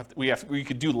time where you don't have to, where you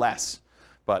could do less.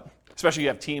 But especially you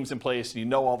have teams in place and you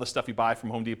know all the stuff you buy from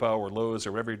Home Depot or Lowe's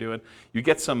or whatever you're doing, you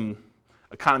get some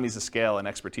economies of scale and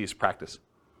expertise practice.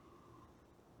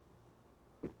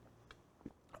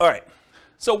 All right.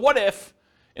 So what if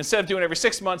instead of doing every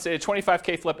 6 months, they did a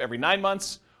 25K flip every 9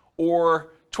 months,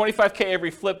 or 25K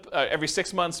every flip every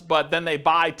 6 months, but then they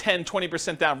buy 10,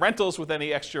 20% down rentals with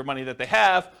any extra money that they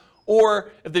have,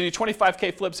 Or if they do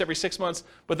 25K flips every 6 months,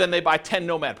 but then they buy 10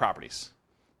 Nomad properties.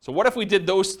 So what if we did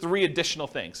those 3 additional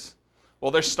things?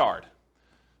 Well, they're starred.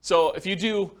 So if you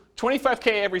do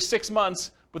 25K every 6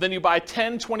 months, but then you buy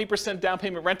 10, 20% down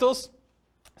payment rentals,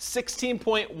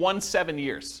 16.17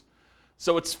 years.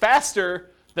 So it's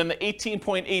faster than the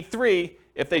 18.83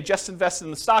 if they just invested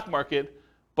in the stock market,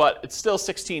 but it's still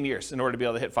 16 years in order to be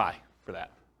able to hit FI for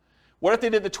that. What if they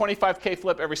did the 25K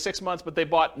flip every 6 months, but they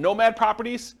bought Nomad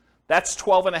properties? That's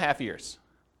 12 and a half years.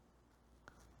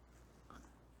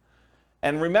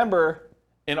 And remember,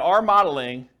 in our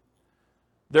modeling,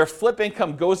 their flip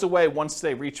income goes away once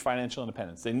they reach financial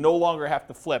independence. They no longer have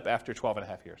to flip after 12 and a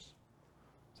half years.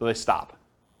 So they stop.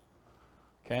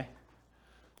 Okay?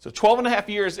 So 12 and a half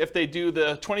years if they do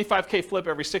the 25K flip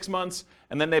every 6 months,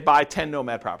 and then they buy 10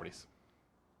 Nomad properties.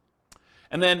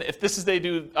 And then if this is they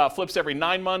do flips every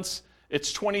 9 months,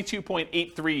 it's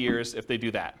 22.83 years if they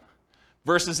do that.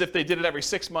 Versus if they did it every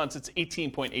 6 months, it's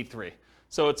 18.83.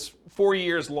 So it's 4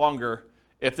 years longer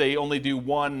if they only do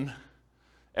one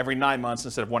every 9 months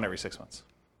instead of one every 6 months.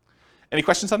 Any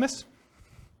questions on this?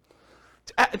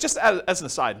 Just as an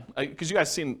aside, because you guys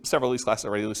have seen several of these classes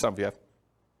already, at least some of you have.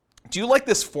 Do you like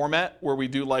this format where we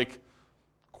do like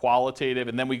qualitative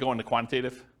and then we go into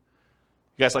quantitative?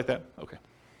 You guys like that? Okay.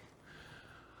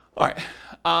 All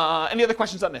right. Any other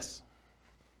questions on this?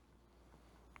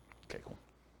 Okay, cool.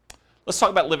 Let's talk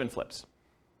about live-in flips.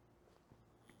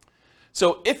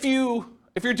 So if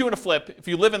you're doing a flip, if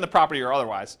you live in the property or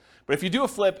otherwise, but if you do a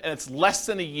flip and it's less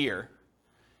than a year,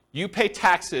 you pay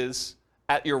taxes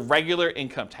at your regular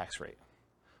income tax rate.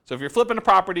 So if you're flipping a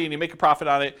property and you make a profit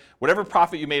on it, whatever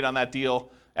profit you made on that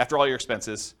deal after all your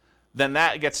expenses, then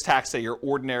that gets taxed at your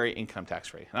ordinary income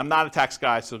tax rate. And I'm not a tax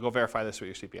guy, so go verify this with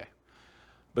your CPA.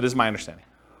 But this is my understanding.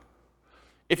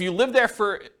 If you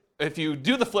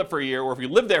do the flip for a year, or if you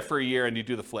live there for a year and you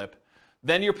do the flip,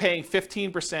 then you're paying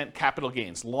 15% capital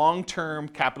gains, long-term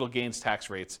capital gains tax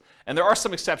rates. And there are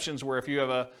some exceptions where if you have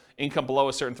an income below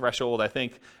a certain threshold, I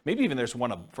think, maybe even there's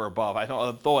one for above,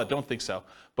 though I don't think so.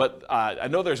 But I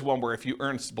know there's one where if you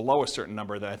earn below a certain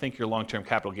number, then I think your long-term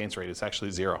capital gains rate is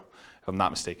actually 0, if I'm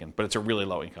not mistaken. But it's a really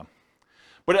low income.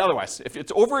 But otherwise, if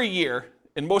it's over a year,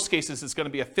 in most cases, it's going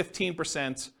to be a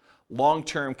 15%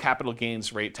 long-term capital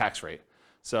gains rate tax rate.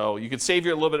 So you could save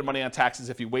you a little bit of money on taxes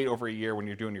if you wait over a year when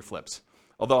you're doing your flips.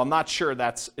 Although I'm not sure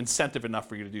that's incentive enough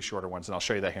for you to do shorter ones, and I'll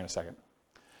show you that here in a second.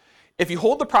 If you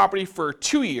hold the property for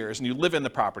 2 years and you live in the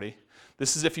property,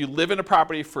 this is if you live in a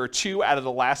property for 2 out of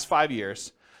the last 5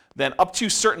 years, then up to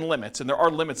certain limits, and there are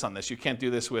limits on this. You can't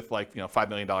do this with $5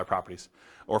 million properties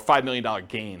or $5 million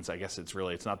gains. I guess it's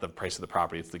not the price of the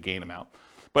property, it's the gain amount.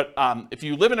 But if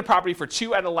you live in a property for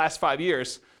 2 out of the last 5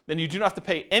 years, then you do not have to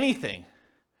pay anything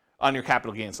on your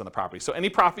capital gains on the property. So any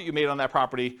profit you made on that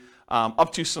property,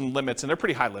 up to some limits, and they're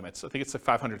pretty high limits. I think it's like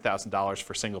 $500,000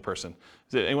 for a single person.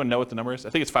 Does anyone know what the number is? I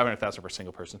think it's $500,000 for a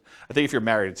single person. I think if you're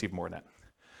married, it's even more than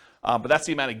that. But that's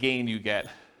the amount of gain you get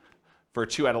for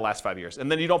 2 out of the last 5 years.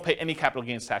 And then you don't pay any capital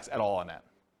gains tax at all on that.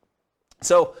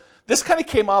 So this kind of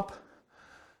came up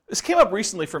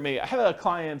recently for me. I had a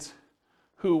client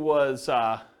who was,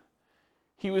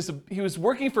 he was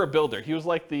working for a builder. He was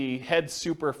like the head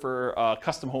super for a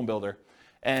custom home builder.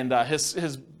 And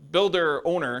his builder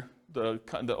owner,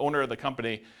 the owner of the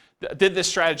company, did this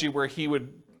strategy where he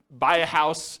would buy a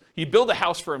house, he'd build a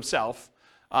house for himself,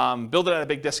 build it at a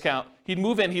big discount. He'd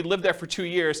move in, he'd live there for 2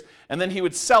 years, and then he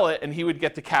would sell it and he would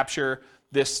get to capture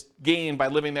this gain by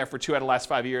living there for 2 out of the last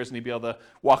 5 years, and he'd be able to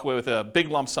walk away with a big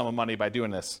lump sum of money by doing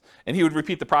this. And he would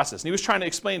repeat the process. And he was trying to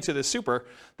explain to this super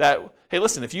that, hey,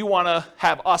 listen, if you want to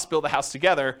have us build a house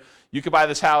together, you could buy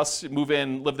this house, move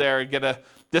in, live there, get a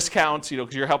discount,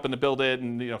 because you're helping to build it,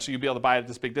 and so you'd be able to buy it at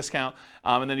this big discount,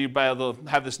 and then you'd be able to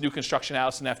have this new construction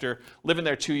house, and after living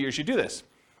there 2 years, you do this.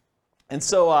 And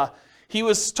so he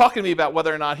was talking to me about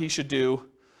whether or not he should do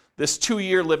this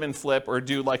 2-year live-in flip or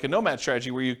do like a Nomad strategy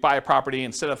where you buy a property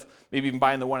instead of maybe even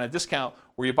buying the one at a discount,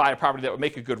 where you buy a property that would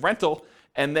make a good rental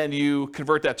and then you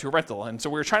convert that to a rental. And so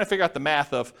we were trying to figure out the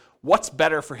math of what's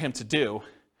better for him to do.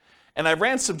 And I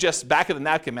ran some just back of the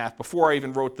napkin math before I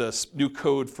even wrote this new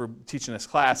code for teaching this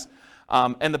class.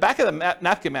 And the back of the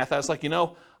napkin math, I was like,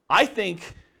 I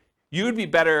think you would be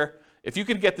better if you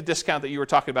could get the discount that you were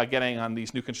talking about getting on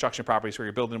these new construction properties where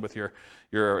you're building with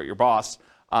your boss.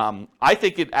 I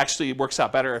think it actually works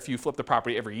out better if you flip the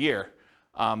property every year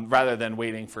rather than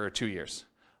waiting for 2 years.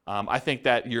 I think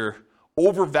that you're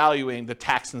overvaluing the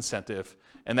tax incentive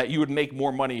and that you would make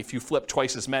more money if you flip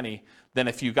twice as many than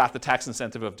if you got the tax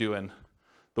incentive of doing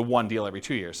the one deal every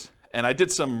 2 years. And I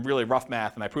did some really rough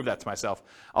math and I proved that to myself.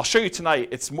 I'll show you tonight.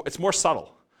 It's more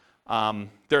subtle.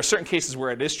 There are certain cases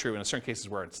where it is true and certain cases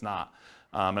where it's not.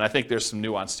 And I think there's some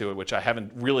nuance to it, which I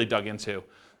haven't really dug into.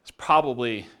 It's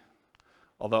probably,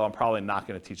 although I'm probably not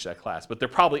going to teach that class, but there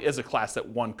probably is a class that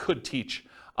one could teach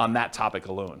on that topic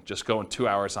alone, just going 2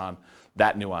 hours on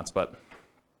that nuance, but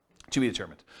to be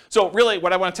determined. So really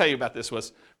what I want to tell you about this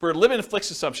was, for live-in fixed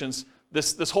assumptions,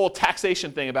 this whole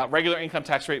taxation thing about regular income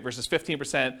tax rate versus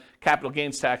 15% capital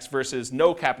gains tax versus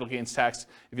no capital gains tax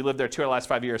if you lived there 2 out of the last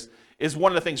 5 years is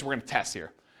one of the things we're going to test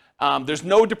here. There's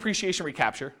no depreciation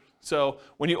recapture. So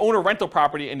when you own a rental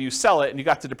property and you sell it and you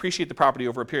got to depreciate the property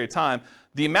over a period of time,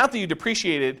 the amount that you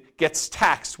depreciated gets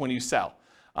taxed when you sell.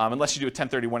 Unless you do a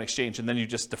 1031 exchange, and then you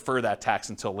just defer that tax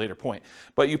until a later point.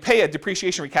 But you pay a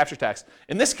depreciation recapture tax.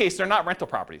 In this case, they're not rental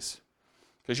properties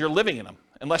because you're living in them.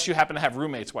 Unless you happen to have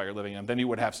roommates while you're living in them, then you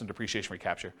would have some depreciation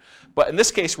recapture. But in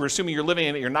this case, we're assuming you're living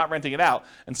in it, you're not renting it out,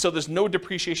 and so there's no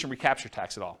depreciation recapture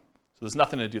tax at all. So there's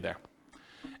nothing to do there.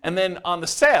 And then on the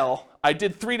sale, I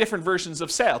did 3 different versions of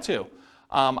sale too.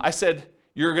 I said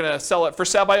you're going to sell it for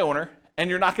sale by owner, and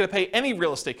you're not going to pay any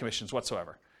real estate commissions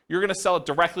whatsoever. You're going to sell it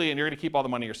directly and you're going to keep all the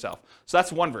money yourself. So that's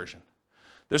one version.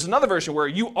 There's another version where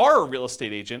you are a real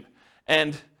estate agent,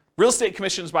 and real estate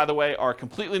commissions, by the way, are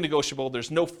completely negotiable.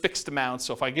 There's no fixed amount.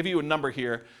 So if I give you a number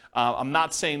here, I'm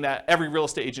not saying that every real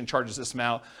estate agent charges this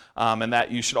amount and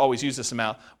that you should always use this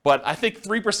amount. But I think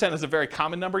 3% is a very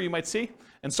common number you might see.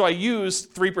 And so I use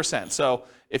 3%. So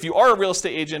if you are a real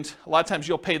estate agent, a lot of times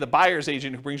you'll pay the buyer's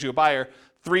agent who brings you a buyer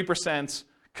 3%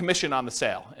 commission on the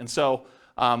sale. And so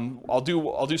I'll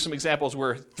do some examples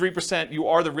where 3% you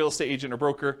are the real estate agent or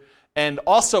broker, and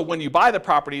also when you buy the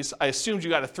properties, I assumed you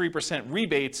got a 3%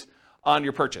 rebate on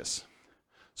your purchase.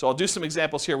 So I'll do some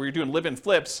examples here where you're doing live-in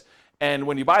flips, and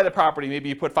when you buy the property, maybe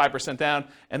you put 5% down,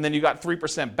 and then you got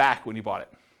 3% back when you bought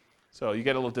it. So you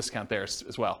get a little discount there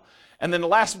as well. And then the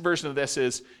last version of this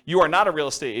is you are not a real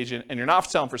estate agent and you're not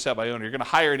selling for sale by owner. You're going to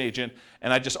hire an agent,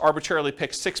 and I just arbitrarily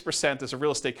picked 6% as a real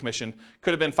estate commission.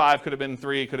 Could have been 5, could have been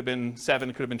 3, could have been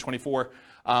 7, could have been 24.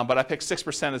 But I picked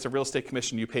 6% as a real estate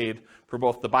commission you paid for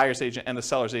both the buyer's agent and the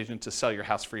seller's agent to sell your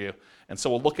house for you. And so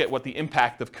we'll look at what the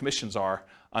impact of commissions are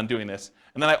on doing this.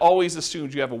 And then I always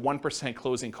assumed you have a 1%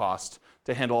 closing cost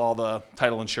to handle all the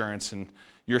title insurance and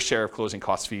your share of closing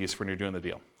cost fees when you're doing the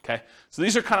deal. Okay? So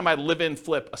these are kind of my live-in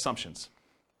flip assumptions.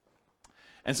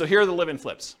 And so here are the live-in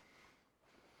flips.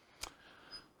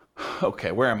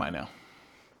 Okay, where am I now?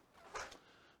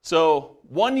 So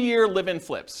 1 year live-in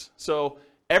flips. So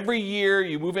every year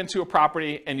you move into a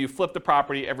property and you flip the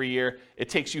property every year. It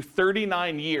takes you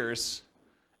 39 years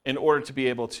in order to be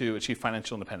able to achieve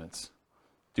financial independence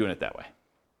doing it that way.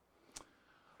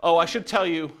 Oh, I should tell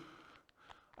you,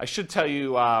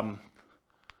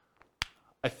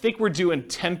 I think we're doing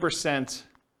 10%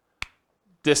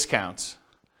 discounts.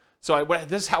 So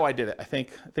this is how I did it. I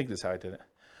think this is how I did it.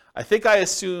 I think I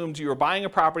assumed you were buying a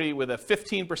property with a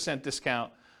 15%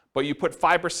 discount, but you put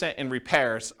 5% in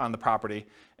repairs on the property,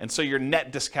 and so your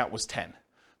net discount was 10.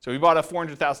 So if you bought a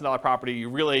 $400,000 property, you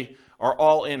really are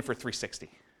all in for $360.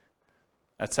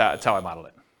 That's how I modeled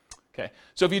it. Okay.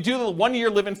 So if you do the 1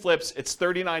 year live-in flips, it's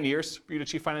 39 years for you to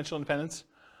achieve financial independence.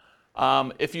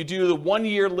 If you do the 1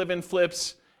 year live-in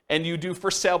flips and you do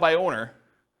for sale by owner,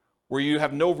 where you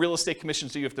have no real estate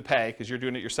commissions that you have to pay because you're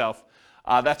doing it yourself,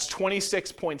 that's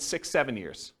 26.67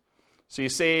 years. So you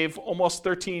save almost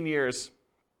 13 years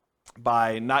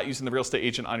by not using the real estate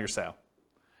agent on your sale.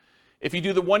 If you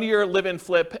do the 1 year live-in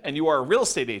flip and you are a real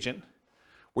estate agent,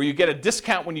 where you get a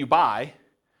discount when you buy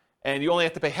and you only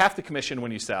have to pay half the commission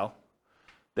when you sell,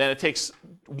 then it takes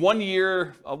 1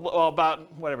 year, well,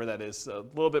 about whatever that is, a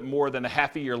little bit more than a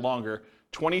half a year longer,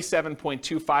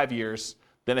 27.25 years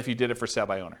than if you did it for sale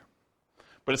by owner.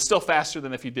 But it's still faster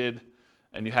than if you did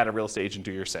and you had a real estate agent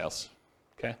do your sales.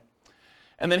 Okay?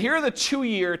 And then here are the 2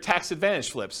 year tax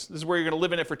advantage flips. This is where you're going to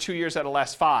live in it for 2 years out of the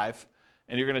last 5,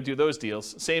 and you're going to do those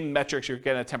deals. Same metrics, you're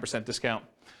getting a 10% discount.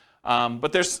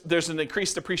 But there's an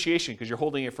increased depreciation because you're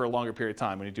holding it for a longer period of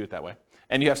time when you do it that way.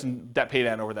 And you have some debt pay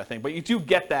down over that thing. But you do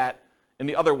get that in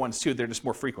the other ones too. They're just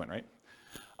more frequent, right?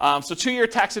 So 2 year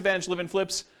tax advantage live-in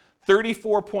flips,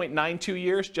 34.92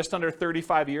 years, just under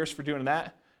 35 years for doing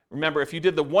that. Remember, if you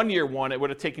did the 1 year one, it would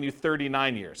have taken you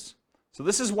 39 years. So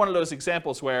this is one of those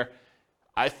examples where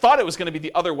I thought it was going to be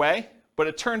the other way, but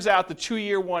it turns out the 2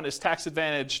 year one is tax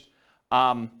advantaged.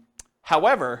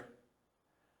 However,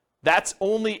 that's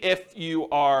only if you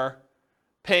are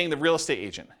paying the real estate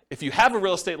agent. If you have a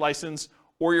real estate license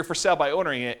or you're for sale by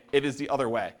owning it, it is the other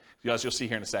way, as you'll see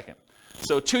here in a second.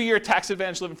 So 2 year tax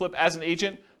advantage live and flip as an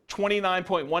agent,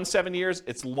 29.17 years.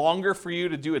 It's longer for you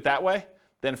to do it that way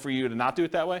than for you to not do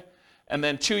it that way. and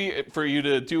then 2 year for you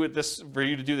to do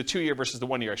the 2 year versus the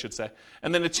 1 year, I should say.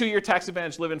 And then the 2 year tax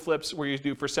advantage live-in flips where you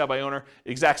do for sale by owner,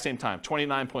 exact same time,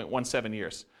 29.17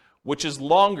 years, which is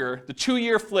longer. The 2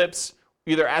 year flips,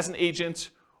 either as an agent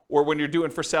or when you're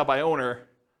doing for sale by owner,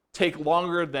 take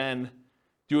longer than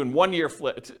doing 1 year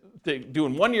flips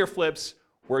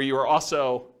where you are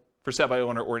also for sale by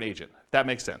owner or an agent. If that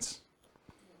makes sense.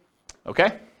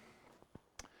 Okay?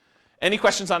 Any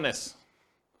questions on this?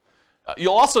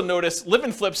 You'll also notice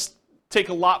live-in flips take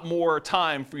a lot more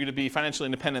time for you to be financially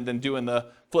independent than doing the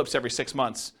flips every 6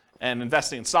 months and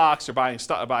investing in stocks or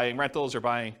buying rentals or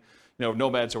buying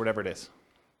nomads or whatever it is.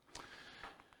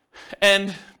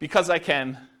 And because I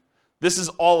can, this is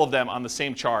all of them on the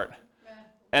same chart.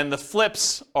 And the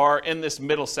flips are in this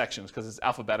middle section because it's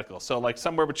alphabetical. So like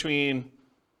somewhere between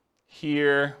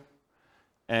here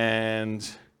and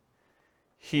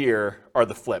here are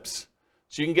the flips.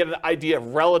 So you can get an idea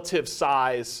of relative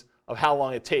size of how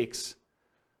long it takes.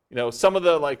 Some of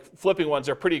the like flipping ones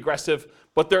are pretty aggressive,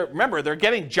 but remember, they're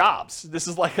getting jobs. This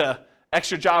is like a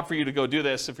extra job for you to go do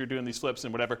this if you're doing these flips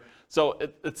and whatever. So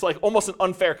it's like almost an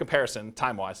unfair comparison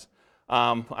time-wise.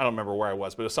 I don't remember where I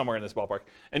was, but it was somewhere in this ballpark.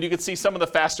 And you can see some of the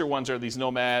faster ones are these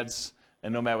nomads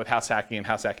and nomad with house hacking, and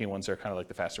house hacking ones are kind of like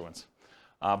the faster ones.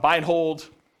 Buy and hold,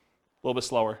 a little bit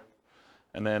slower.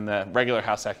 And then regular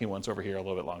house hacking ones over here a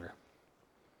little bit longer.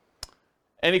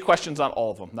 Any questions on all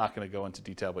of them? Not going to go into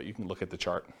detail, but you can look at the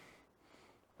chart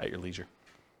at your leisure.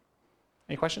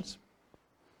 Any questions?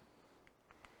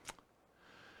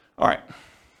 All right.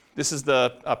 This is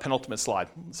the penultimate slide,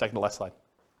 second to last slide.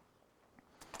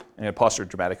 And a pause for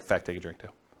dramatic effect. Take a drink too.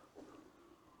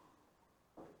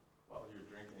 While you're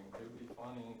drinking, it would be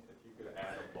funny if you could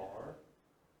add a bar.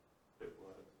 It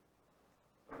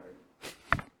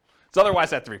was. So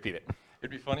otherwise, I have to repeat it. It'd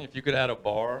be funny if you could add a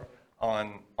bar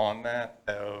on that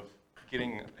of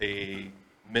getting a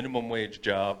minimum wage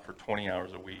job for 20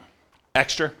 hours a week.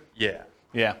 Extra? Yeah.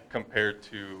 Yeah. Compared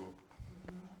to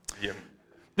the...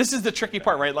 This is the tricky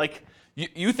part, right? Like,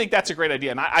 you think that's a great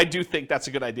idea, and I do think that's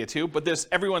a good idea too, but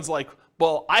everyone's like,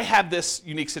 well, I have this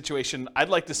unique situation. I'd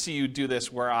like to see you do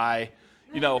this where I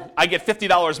get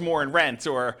 $50 more in rent,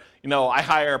 or, I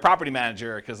hire a property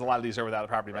manager, because a lot of these are without a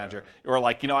property manager, or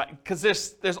like, because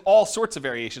there's all sorts of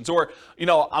variations, or,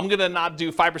 I'm going to not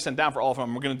do 5% down for all of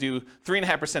them. We're going to do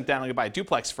 3.5% down. I'm going to buy a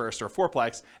duplex first or a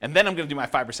fourplex, and then I'm going to do my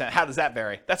 5%. How does that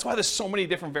vary? That's why there's so many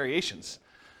different variations.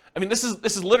 I mean, this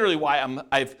is literally why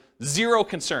I've zero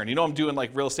concern. I'm doing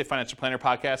like Real Estate Financial Planner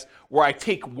podcast where I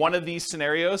take one of these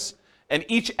scenarios, and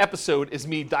each episode is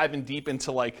me diving deep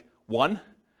into like one.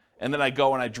 And then I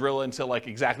go and I drill into like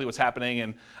exactly what's happening,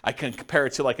 and I can compare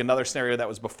it to like another scenario that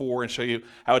was before and show you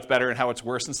how it's better and how it's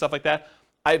worse and stuff like that.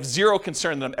 I have zero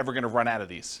concern that I'm ever going to run out of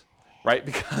these, right?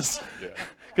 Because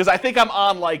I think I'm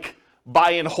on like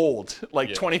buy and hold, like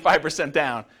 25%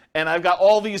 down. And I've got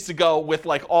all these to go with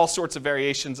like all sorts of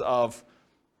variations of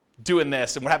doing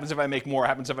this. And what happens if I make more? What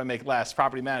happens if I make less?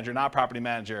 Property manager, not property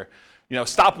manager.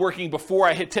 Stop working before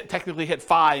I technically hit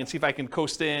FI and see if I can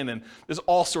coast in. And there's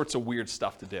all sorts of weird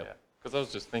stuff to do. Yeah, because I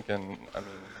was just thinking,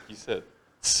 you said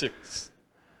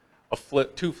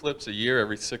two flips a year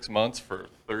every 6 months for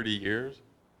 30 years.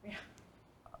 Yeah.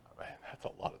 Man, that's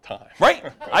a lot of time.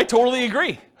 Right. I totally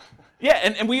agree. Yeah,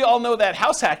 and we all know that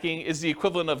house hacking is the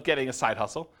equivalent of getting a side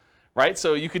hustle, right?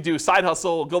 So you could do side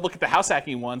hustle, go look at the house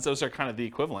hacking ones. Those are kind of the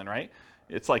equivalent, right?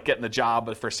 It's like getting a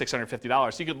job for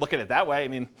 $650. You could look at it that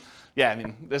way.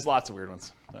 There's lots of weird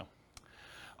ones. So.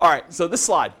 All right, so this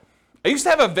slide. I used to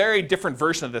have a very different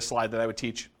version of this slide that I would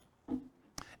teach.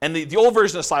 And the old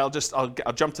version of the slide,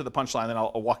 I'll jump to the punchline, then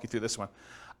I'll walk you through this one.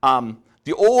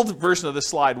 The old version of this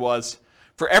slide was,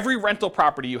 for every rental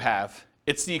property you have,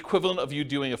 it's the equivalent of you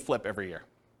doing a flip every year.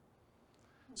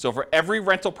 So for every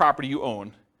rental property you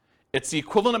own, it's the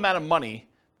equivalent amount of money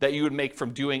that you would make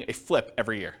from doing a flip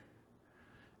every year.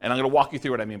 And I'm going to walk you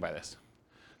through what I mean by this.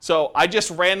 So I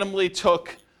just randomly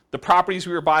took the properties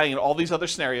we were buying in all these other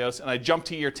scenarios, and I jumped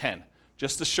to year 10,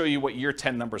 just to show you what year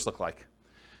 10 numbers look like.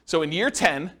 So in year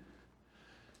 10,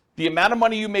 the amount of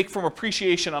money you make from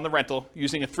appreciation on the rental,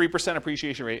 using a 3%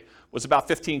 appreciation rate, was about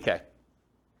 $15K.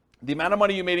 The amount of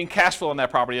money you made in cash flow on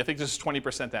that property, I think this is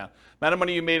 20% down. The amount of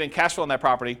money you made in cash flow on that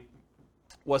property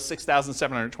was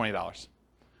 $6,720.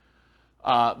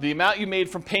 The amount you made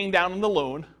from paying down on the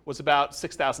loan was about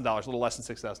 $6,000, a little less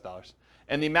than $6,000.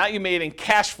 And the amount you made in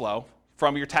cash flow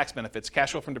from your tax benefits,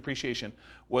 cash flow from depreciation,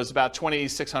 was about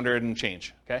 $2,600 and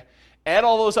change. Okay? Add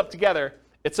all those up together,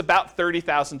 it's about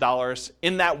 $30,000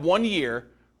 in that 1 year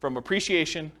from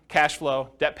appreciation, cash flow,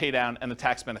 debt pay down, and the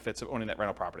tax benefits of owning that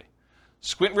rental property.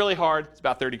 Squint really hard, it's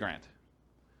about 30 grand.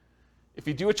 If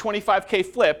you do a 25K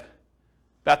flip,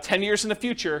 About 10 years in the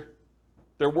future,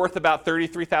 they're worth about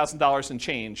 $33,000 and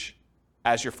change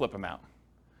as your flip amount.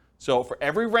 So for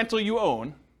every rental you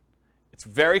own, it's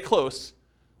very close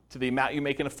to the amount you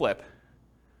make in a flip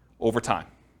over time.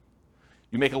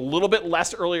 You make a little bit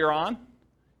less earlier on,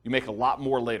 you make a lot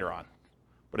more later on.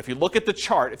 But if you look at the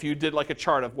chart, if you did like a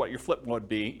chart of what your flip would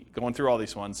be, going through all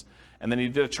these ones, and then you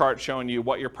did a chart showing you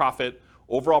what your profit,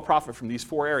 overall profit from these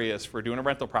 4 areas for doing a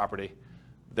rental property,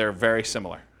 they're very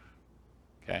similar.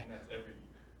 Okay? And that's every year.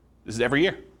 This is every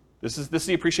year. This is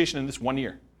the appreciation in this 1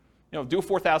 year. You know, do a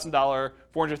 $4,000,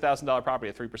 $400,000 property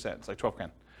at 3%. It's like 12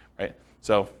 grand, right?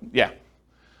 So yeah.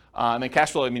 And then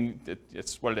cash flow, I mean,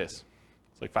 it's what it is.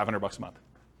 It's like $500 a month.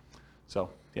 So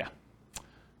yeah.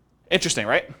 Interesting,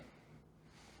 right?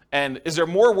 And is there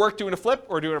more work doing a flip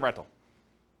or doing a rental?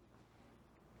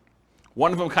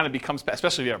 One of them kind of becomes,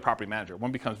 especially if you have a property manager,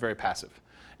 one becomes very passive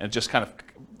and it just kind of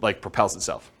like propels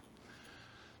itself.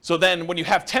 So then when you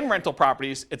have 10 rental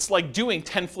properties, it's like doing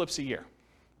 10 flips a year.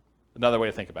 Another way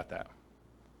to think about that.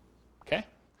 Okay?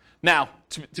 Now,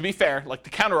 to be fair, like the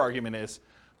counter argument is,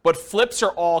 but flips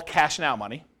are all cash now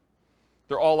money.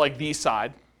 They're all like the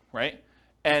side, right?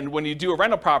 And when you do a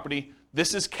rental property,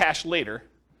 this is cash later.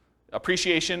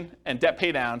 Appreciation and debt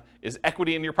pay down is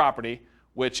equity in your property,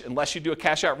 which unless you do a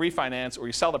cash out refinance or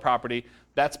you sell the property,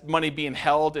 that's money being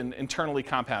held and internally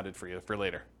compounded for you for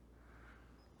later.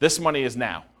 This money is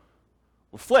now.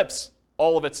 With flips,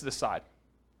 all of it's this side.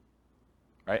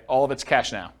 Right? All of it's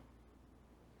cash now.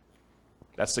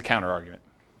 That's the counter argument.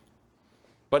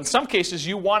 But in some cases,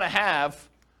 you want to have,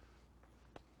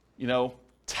 you know,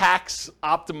 tax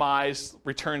optimized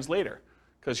returns later,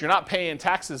 because you're not paying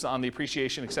taxes on the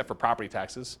appreciation except for property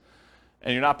taxes,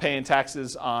 and you're not paying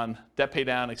taxes on debt pay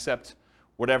down except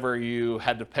whatever you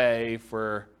had to pay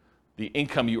for the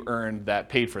income you earned that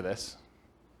paid for this,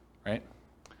 right?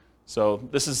 So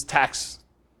this is tax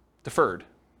deferred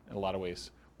in a lot of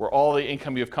ways, where all the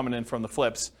income you have coming in from the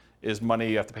flips is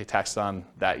money you have to pay taxes on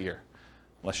that year,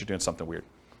 unless you're doing something weird,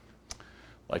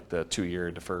 like the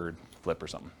 2-year deferred flip or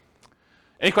something.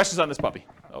 Any questions on this puppy?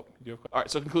 Oh, you have, all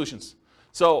right, so conclusions.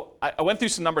 So I went through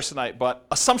some numbers tonight, but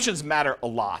assumptions matter a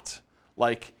lot.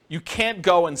 Like, you can't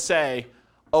go and say,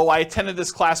 oh, I attended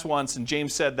this class once and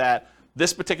James said that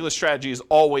this particular strategy is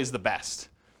always the best.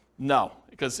 No,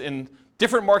 because in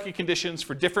different market conditions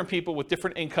for different people with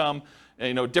different income,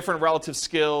 you know, different relative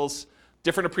skills,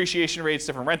 different appreciation rates,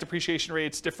 different rent appreciation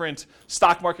rates, different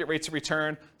stock market rates of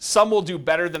return. Some will do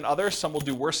better than others, some will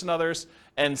do worse than others,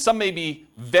 and some may be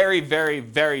very, very,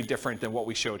 very different than what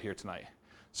we showed here tonight.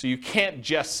 So you can't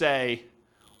just say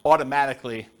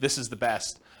automatically, this is the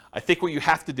best. I think what you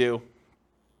have to do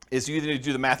is you either need to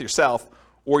do the math yourself,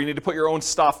 or you need to put your own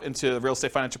stuff into the Real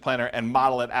Estate Financial Planner and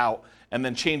model it out, and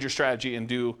then change your strategy and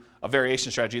do a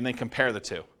variation strategy, and then compare the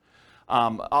two.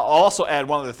 I'll also add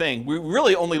one other thing. We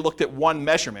really only looked at one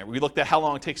measurement. We looked at how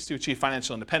long it takes to achieve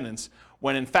financial independence,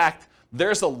 when in fact,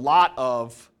 there's a lot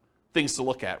of things to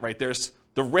look at, right? There's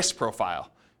the risk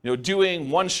profile. You know,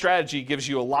 doing one strategy gives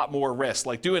you a lot more risk.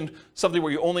 Like doing something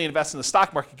where you only invest in the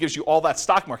stock market gives you all that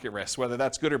stock market risk, whether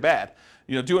that's good or bad.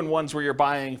 You know, doing ones where you're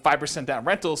buying 5% down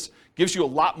rentals gives you a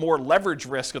lot more leverage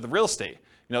risk of the real estate.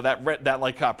 You know,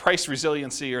 that price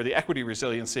resiliency or the equity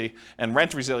resiliency and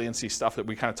rent resiliency stuff that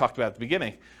we kind of talked about at the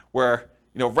beginning, where,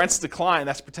 you know, rents decline,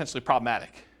 that's potentially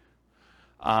problematic.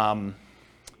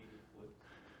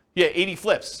 80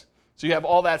 flips. So you have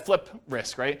all that flip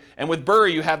risk, right? And with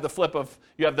BRRRR, you have the flip of,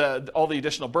 you have all the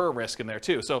additional BRRRR risk in there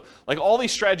too. So like all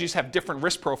these strategies have different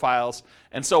risk profiles.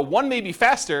 And so one may be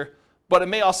faster, but it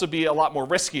may also be a lot more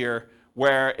riskier,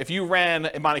 where if you ran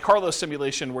a Monte Carlo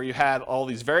simulation where you had all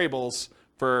these variables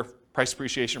for price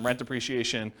appreciation, rent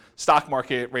appreciation, stock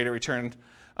market rate of return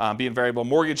being variable,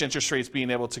 mortgage interest rates being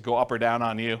able to go up or down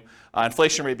on you,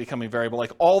 inflation rate becoming variable,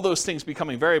 like all those things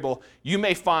becoming variable, you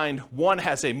may find one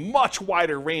has a much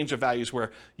wider range of values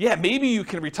where, yeah, maybe you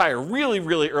can retire really,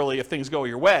 really early if things go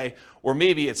your way, or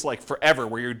maybe it's like forever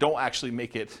where you don't actually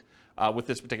make it with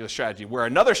this particular strategy, where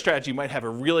another strategy might have a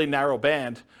really narrow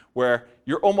band where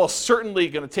you're almost certainly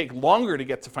going to take longer to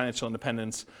get to financial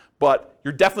independence, but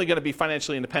you're definitely going to be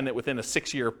financially independent within a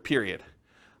 6-year period.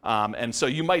 And so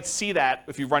you might see that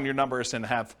if you run your numbers and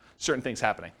have certain things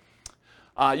happening.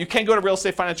 You can go to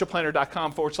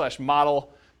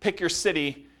realestatefinancialplanner.com/model, pick your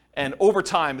city, and over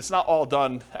time, it's not all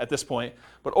done at this point,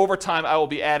 but over time I will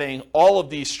be adding all of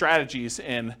these strategies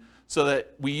in so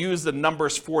that we use the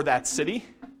numbers for that city,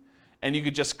 and you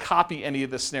could just copy any of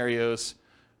the scenarios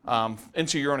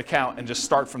into your own account and just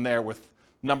start from there with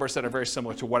numbers that are very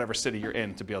similar to whatever city you're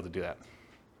in to be able to do that.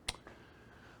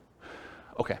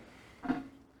 Okay.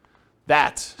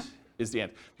 That is the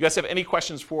end. If you guys have any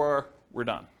questions for we're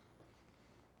done.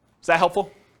 Is that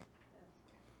helpful?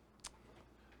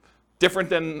 Different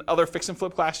than other fix and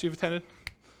flip class you've attended,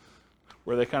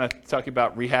 where they kind of talk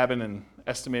about rehabbing and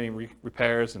estimating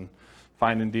repairs and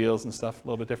finding deals and stuff, a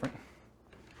little bit different?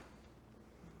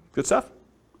 Good stuff?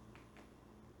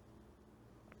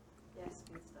 Yes,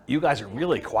 good stuff. You guys are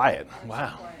really quiet.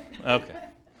 Wow. Okay.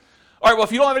 All right, well,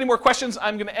 if you don't have any more questions,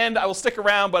 I'm going to end. I will stick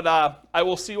around, but I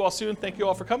will see you all soon. Thank you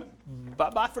all for coming.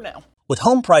 Bye-bye for now. With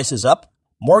home prices up,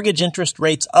 mortgage interest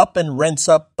rates up, and rents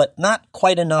up, but not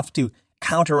quite enough to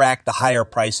counteract the higher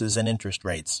prices and interest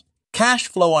rates, cash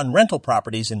flow on rental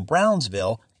properties in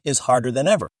Brownsville is harder than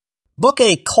ever. Book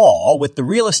a call with the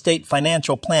Real Estate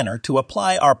Financial Planner to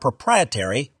apply our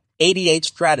proprietary 88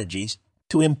 strategies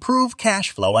to improve cash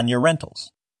flow on your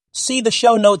rentals. See the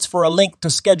show notes for a link to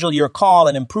schedule your call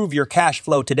and improve your cash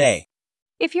flow today.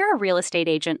 If you're a real estate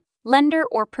agent, lender,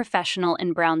 or professional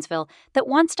in Brownsville that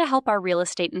wants to help our real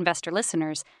estate investor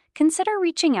listeners, consider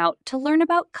reaching out to learn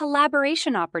about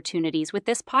collaboration opportunities with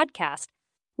this podcast.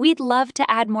 We'd love to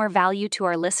add more value to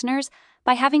our listeners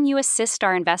by having you assist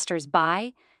our investors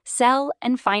buy, sell,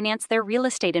 and finance their real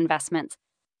estate investments.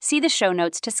 See the show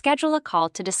notes to schedule a call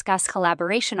to discuss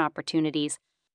collaboration opportunities.